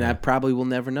fun, and I probably will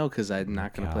never know because I'm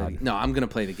not going to play. God. No, I'm going to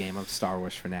play the game. I'm a Star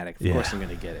Wars fanatic. Of Yeah. course, I'm going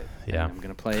to get it. Yeah. And I'm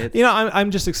going to play it. You know,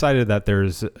 I'm just excited that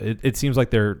there's. It seems like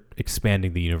they're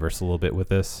expanding the universe a little bit with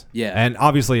this. Yeah. And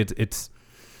obviously, it's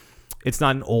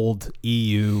not an old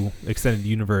EU extended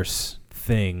universe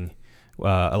thing,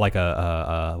 like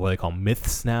a what do they call them,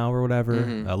 myths now or whatever,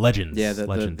 legends. Yeah,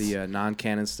 legends. the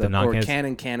non-canon stuff,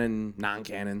 non-canon- or canon,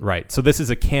 non-canon. Right. So this is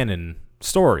a canon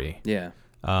story. Yeah.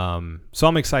 So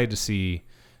I'm excited to see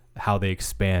how they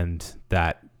expand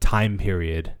that time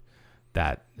period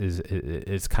that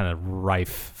is kind of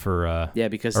rife for Yeah,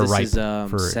 because or this ripe is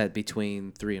for set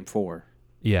between 3 and 4.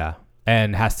 yeah,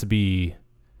 and has to be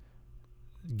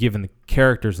given the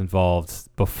characters involved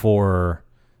before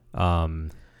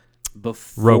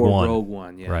Before Rogue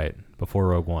One. yeah. Right, before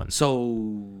Rogue One.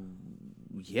 So,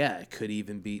 yeah, it could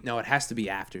even be. No, it has to be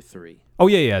after 3. Oh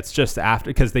yeah, it's just after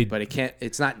because they. But it can't.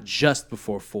 It's not just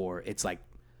before 4. It's like.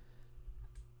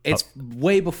 It's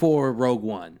way before Rogue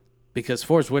One because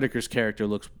Forrest Whitaker's character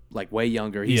looks like way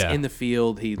younger. He's Yeah. in the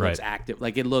field. He looks Right. active.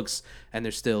 Like it looks, and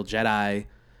there's still Jedi.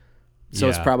 So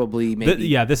it's Yeah. probably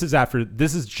maybe. This is after.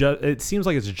 This is just. It seems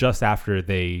like it's just after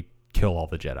they kill all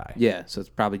the Jedi. Yeah, so it's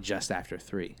probably just after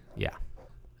 3. Yeah.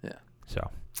 Yeah.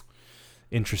 So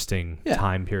interesting Yeah.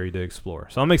 time period to explore.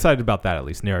 So I'm excited about that at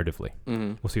least narratively.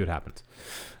 We'll see what happens.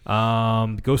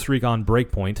 Ghost Recon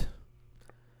Breakpoint.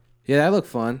 Yeah, that looked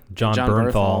fun. John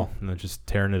Bernthal, and then just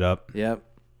tearing it up. Yep.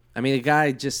 I mean, the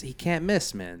guy just, he can't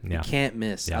miss, man. Yeah. He can't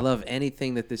miss. Yeah. I love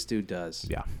anything that this dude does.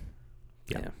 Yeah.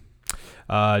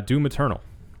 Yeah. Doom Eternal.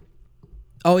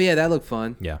 Oh, yeah, that looked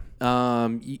fun. Yeah.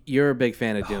 You're a big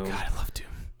fan of Oh Doom. God, I love Doom.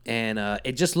 And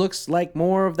it just looks like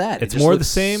more of that. It's more of the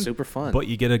same, super fun. but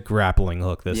you get a grappling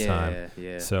hook this time.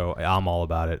 Yeah. So I'm all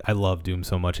about it. I love Doom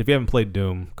so much. If you haven't played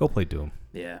Doom, go play Doom.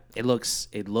 Yeah, it looks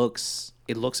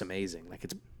amazing. Like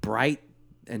it's bright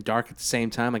and dark at the same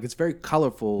time. Like it's very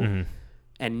colorful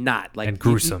and not like and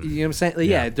gruesome. You know what I'm saying? Like,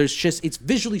 yeah, there's just it's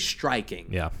visually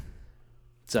striking. Yeah.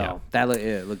 So that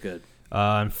looked good.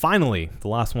 And finally, the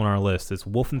last one on our list is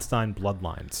Wolfenstein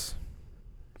Bloodlines.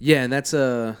 Yeah, and that's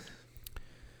a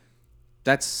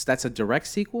direct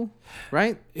sequel,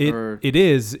 right? It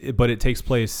is, but it takes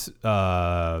place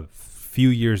few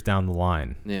years down the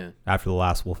line. Yeah. After the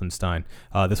last Wolfenstein,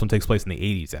 this one takes place in the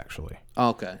 80s actually. Oh,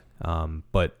 okay.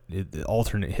 But the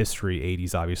alternate history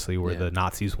 80s obviously where the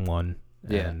Nazis won.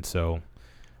 Yeah. And so,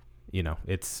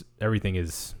 everything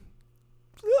is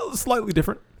slightly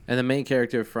different. And the main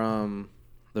character from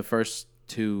the first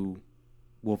two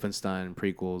Wolfenstein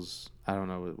prequels, I don't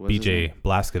know. BJ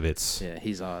Blazkowicz. Yeah,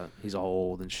 he's all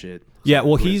old and shit. Yeah,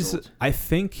 well, I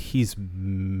think he's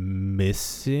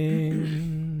missing.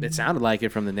 It sounded like it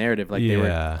from the narrative, like they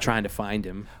were trying to find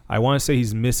him. I want to say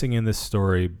he's missing in this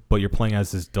story, but you're playing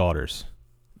as his daughters.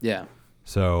 Yeah.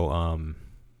 So,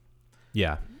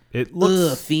 it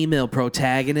looks female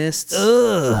protagonists.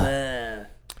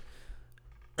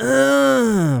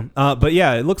 But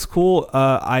yeah, it looks cool.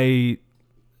 I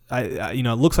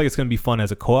it looks like it's going to be fun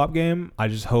as a co-op game. I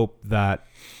just hope that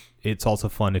it's also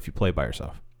fun if you play by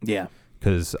yourself. Yeah.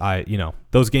 Because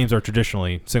those games are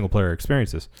traditionally single player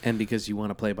experiences. And because you want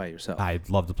to play by yourself. I'd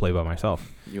love to play by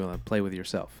myself. You want to play with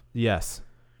yourself. Yes.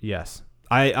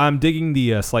 I'm digging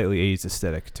the slightly 80s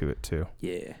aesthetic to it too.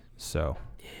 Yeah. So,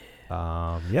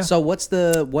 So what's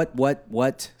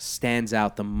what stands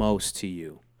out the most to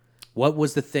you? What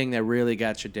was the thing that really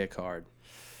got your dick hard?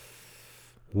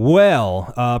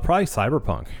 Well, probably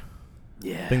Cyberpunk.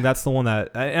 Yeah. I think that's the one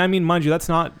that I mean, mind you, that's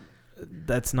not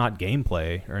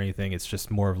gameplay or anything. It's just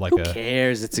more of like Who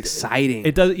cares? It's exciting.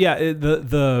 It does. Yeah.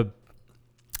 The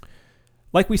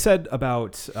like we said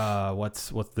about what's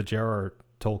the J.R.R.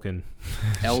 Tolkien,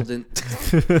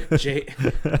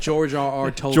 George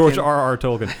R.R. Tolkien. George R.R.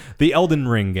 Tolkien, the Elden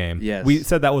Ring game. Yes. We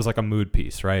said that was like a mood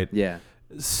piece, right? Yeah.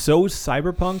 So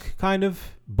Cyberpunk kind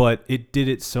of, but it did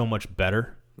it so much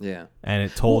better. Yeah. And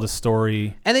it told a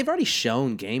story. And they've already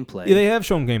shown gameplay. Yeah, they have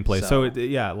shown gameplay. So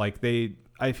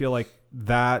I feel like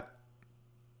that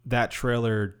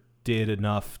trailer did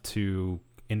enough to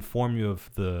inform you of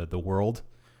the world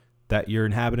that you're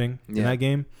inhabiting in that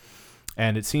game.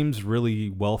 And it seems really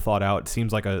well thought out. It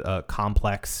seems like a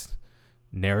complex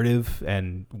narrative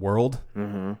and world.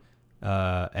 Mm-hmm.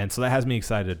 And so that has me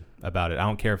excited about it. I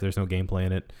don't care if there's no gameplay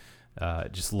in it.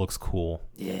 It just looks cool.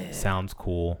 Yeah. Sounds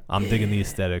cool. I'm digging the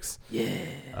aesthetics.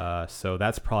 Yeah. So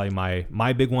that's probably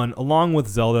my big one, along with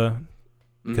Zelda,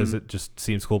 because it just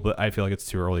seems cool. But I feel like it's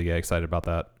too early to get excited about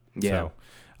that. Yeah. So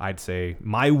I'd say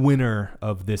my winner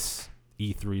of this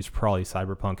E3 is probably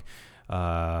Cyberpunk.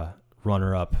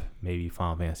 Runner up, maybe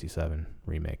Final Fantasy VII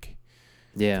Remake.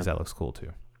 Yeah. Because that looks cool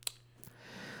too.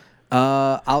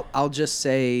 I'll just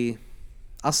say,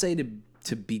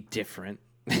 to be different,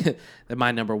 that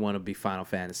my number one would be Final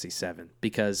Fantasy VII,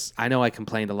 because I know I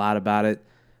complained a lot about it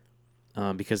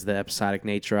because of the episodic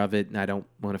nature of it, and I don't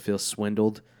want to feel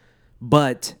swindled.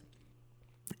 But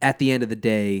at the end of the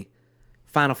day,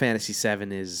 Final Fantasy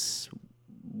VII is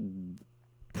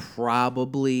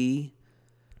probably,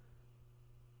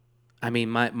 I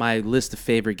mean, my list of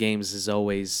favorite games is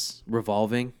always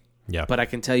revolving. Yeah. But I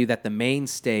can tell you that the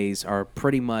mainstays are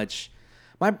pretty much,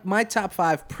 my top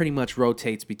five pretty much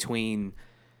rotates between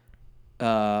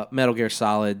Metal Gear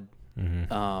Solid,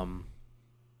 Final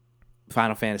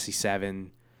Fantasy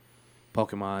VII,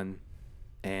 Pokemon,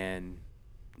 and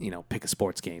pick a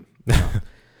sports game.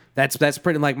 That's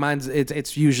pretty like mine's.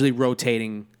 It's usually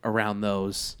rotating around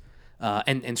those,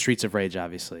 and Streets of Rage,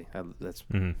 obviously. That's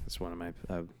one of my.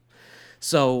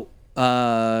 So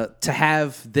to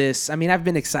have this, I mean, I've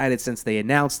been excited since they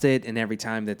announced it, and every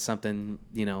time that something,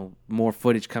 more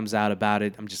footage comes out about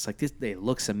it, I'm just like, it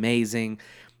looks amazing.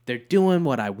 They're doing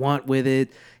what I want with it.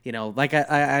 Like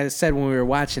I said when we were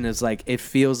watching, it's like, it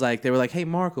feels like they were like, hey,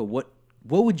 Marco, what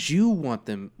would you want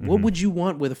them? What would you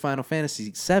want with a Final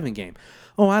Fantasy VII game?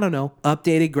 Oh, I don't know.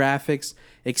 Updated graphics,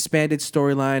 expanded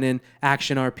storyline, and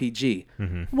action RPG.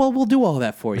 Well, we'll do all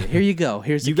that for you. Here you go.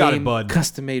 Here's a game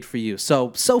custom made for you. So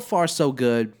far, so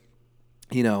good.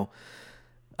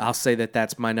 I'll say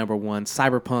that's my number one.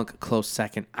 Cyberpunk, close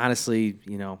second. Honestly,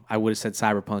 I would have said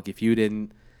Cyberpunk if you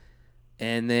didn't.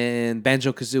 And then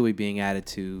Banjo-Kazooie being added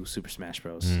to Super Smash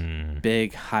Bros.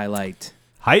 Big highlight.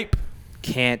 Hype.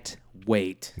 Can't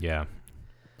wait. Yeah.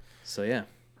 So, yeah.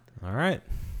 All right.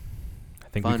 I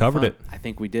think we covered it. I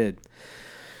think we did.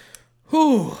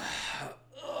 Whew.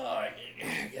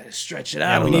 Gotta stretch it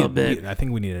out a little bit. I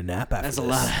think we need a nap after That's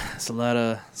this. a lot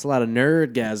of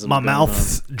nerdgasm. My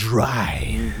mouth's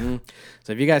dry. Mm-hmm.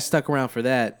 So if you guys stuck around for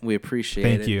that, we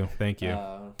appreciate it. Thank you.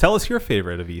 Tell us your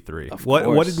favorite of E3. Of What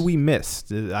course. did we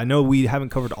miss? I know we haven't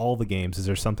covered all the games. Is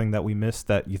there something that we missed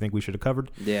that you think we should have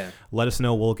covered? Yeah. Let us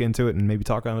know. We'll look into it and maybe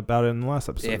talk about it in the last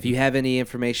episode. If you have any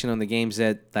information on the games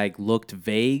that like looked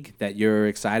vague that you're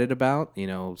excited about,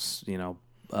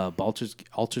 Baldur's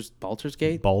Gate. Baldur's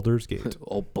Gate. Baldur's Gate.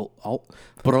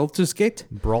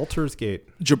 Baldur's Gate.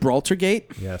 Gibraltar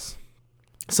Gate. Yes.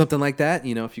 Something like that.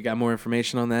 If you got more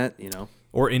information on that,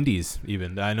 Or indies,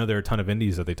 even. I know there are a ton of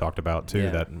indies that they talked about, too,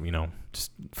 that,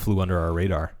 just flew under our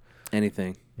radar.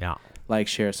 Anything. Yeah. Like,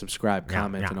 share, subscribe, Yeah,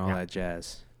 comment, and all yeah. that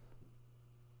jazz.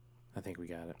 I think we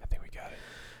got it.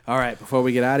 All All right, before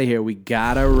we get out of here, we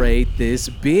got to rate this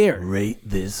beer. Rate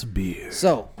this beer.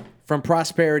 So, from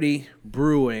Prosperity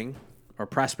Brewing, or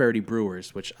Prosperity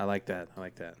Brewers, which I like that.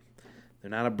 They're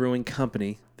not a brewing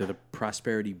company. They're the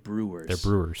Prosperity Brewers. They're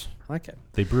brewers. I like it.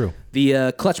 They brew.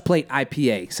 The Clutch Plate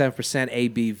IPA,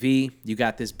 7% ABV. You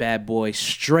got this bad boy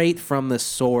straight from the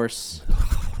source.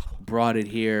 Brought it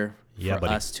here for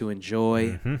buddy. us to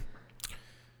enjoy. Mm-hmm.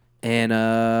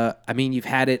 And, you've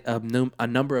had it a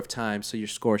number of times, so your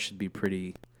score should be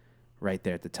pretty right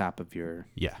there at the top of your...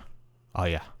 Yeah. Oh,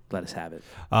 yeah. Let us have it.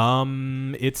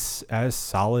 It's as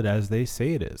solid as they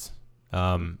say it is.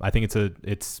 I think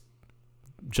it's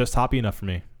just hoppy enough for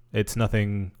me. It's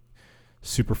nothing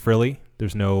super frilly.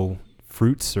 There's no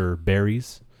fruits or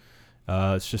berries.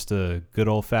 It's just a good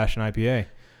old-fashioned IPA.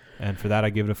 And for that, I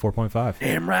give it a 4.5.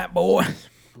 Damn right, boy.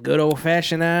 Good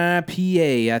old-fashioned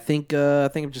IPA. I think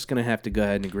I'm just going to have to go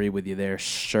ahead and agree with you there,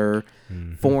 sir.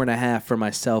 4.5 for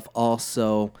myself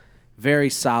also. Very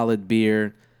solid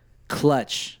beer.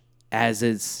 Clutch, as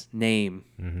its name.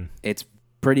 Mm-hmm. It's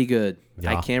pretty good.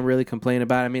 Yeah. I can't really complain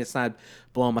about it. I mean, it's not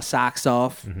blowing my socks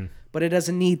off, but it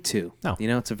doesn't need to. No.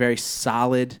 It's a very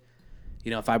solid...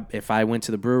 if I went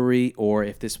to the brewery or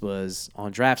if this was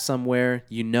on draft somewhere,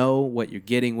 you know what you're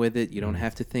getting with it. You don't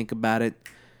have to think about it.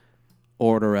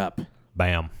 Order up.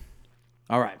 Bam.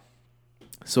 All right.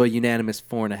 So a unanimous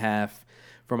 4.5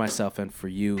 for myself and for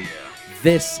you.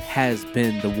 This has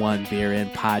been the One Beer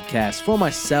In podcast. For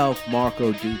myself,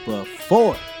 Marco Dupa.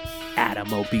 For Adam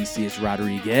Obesius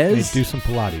Rodriguez. Please do some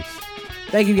Pilates.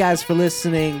 Thank you guys for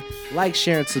listening. Like,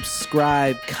 share, and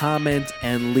subscribe, comment,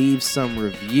 and leave some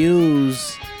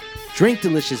reviews. Drink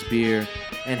delicious beer,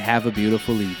 and have a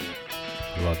beautiful evening.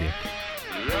 Love you.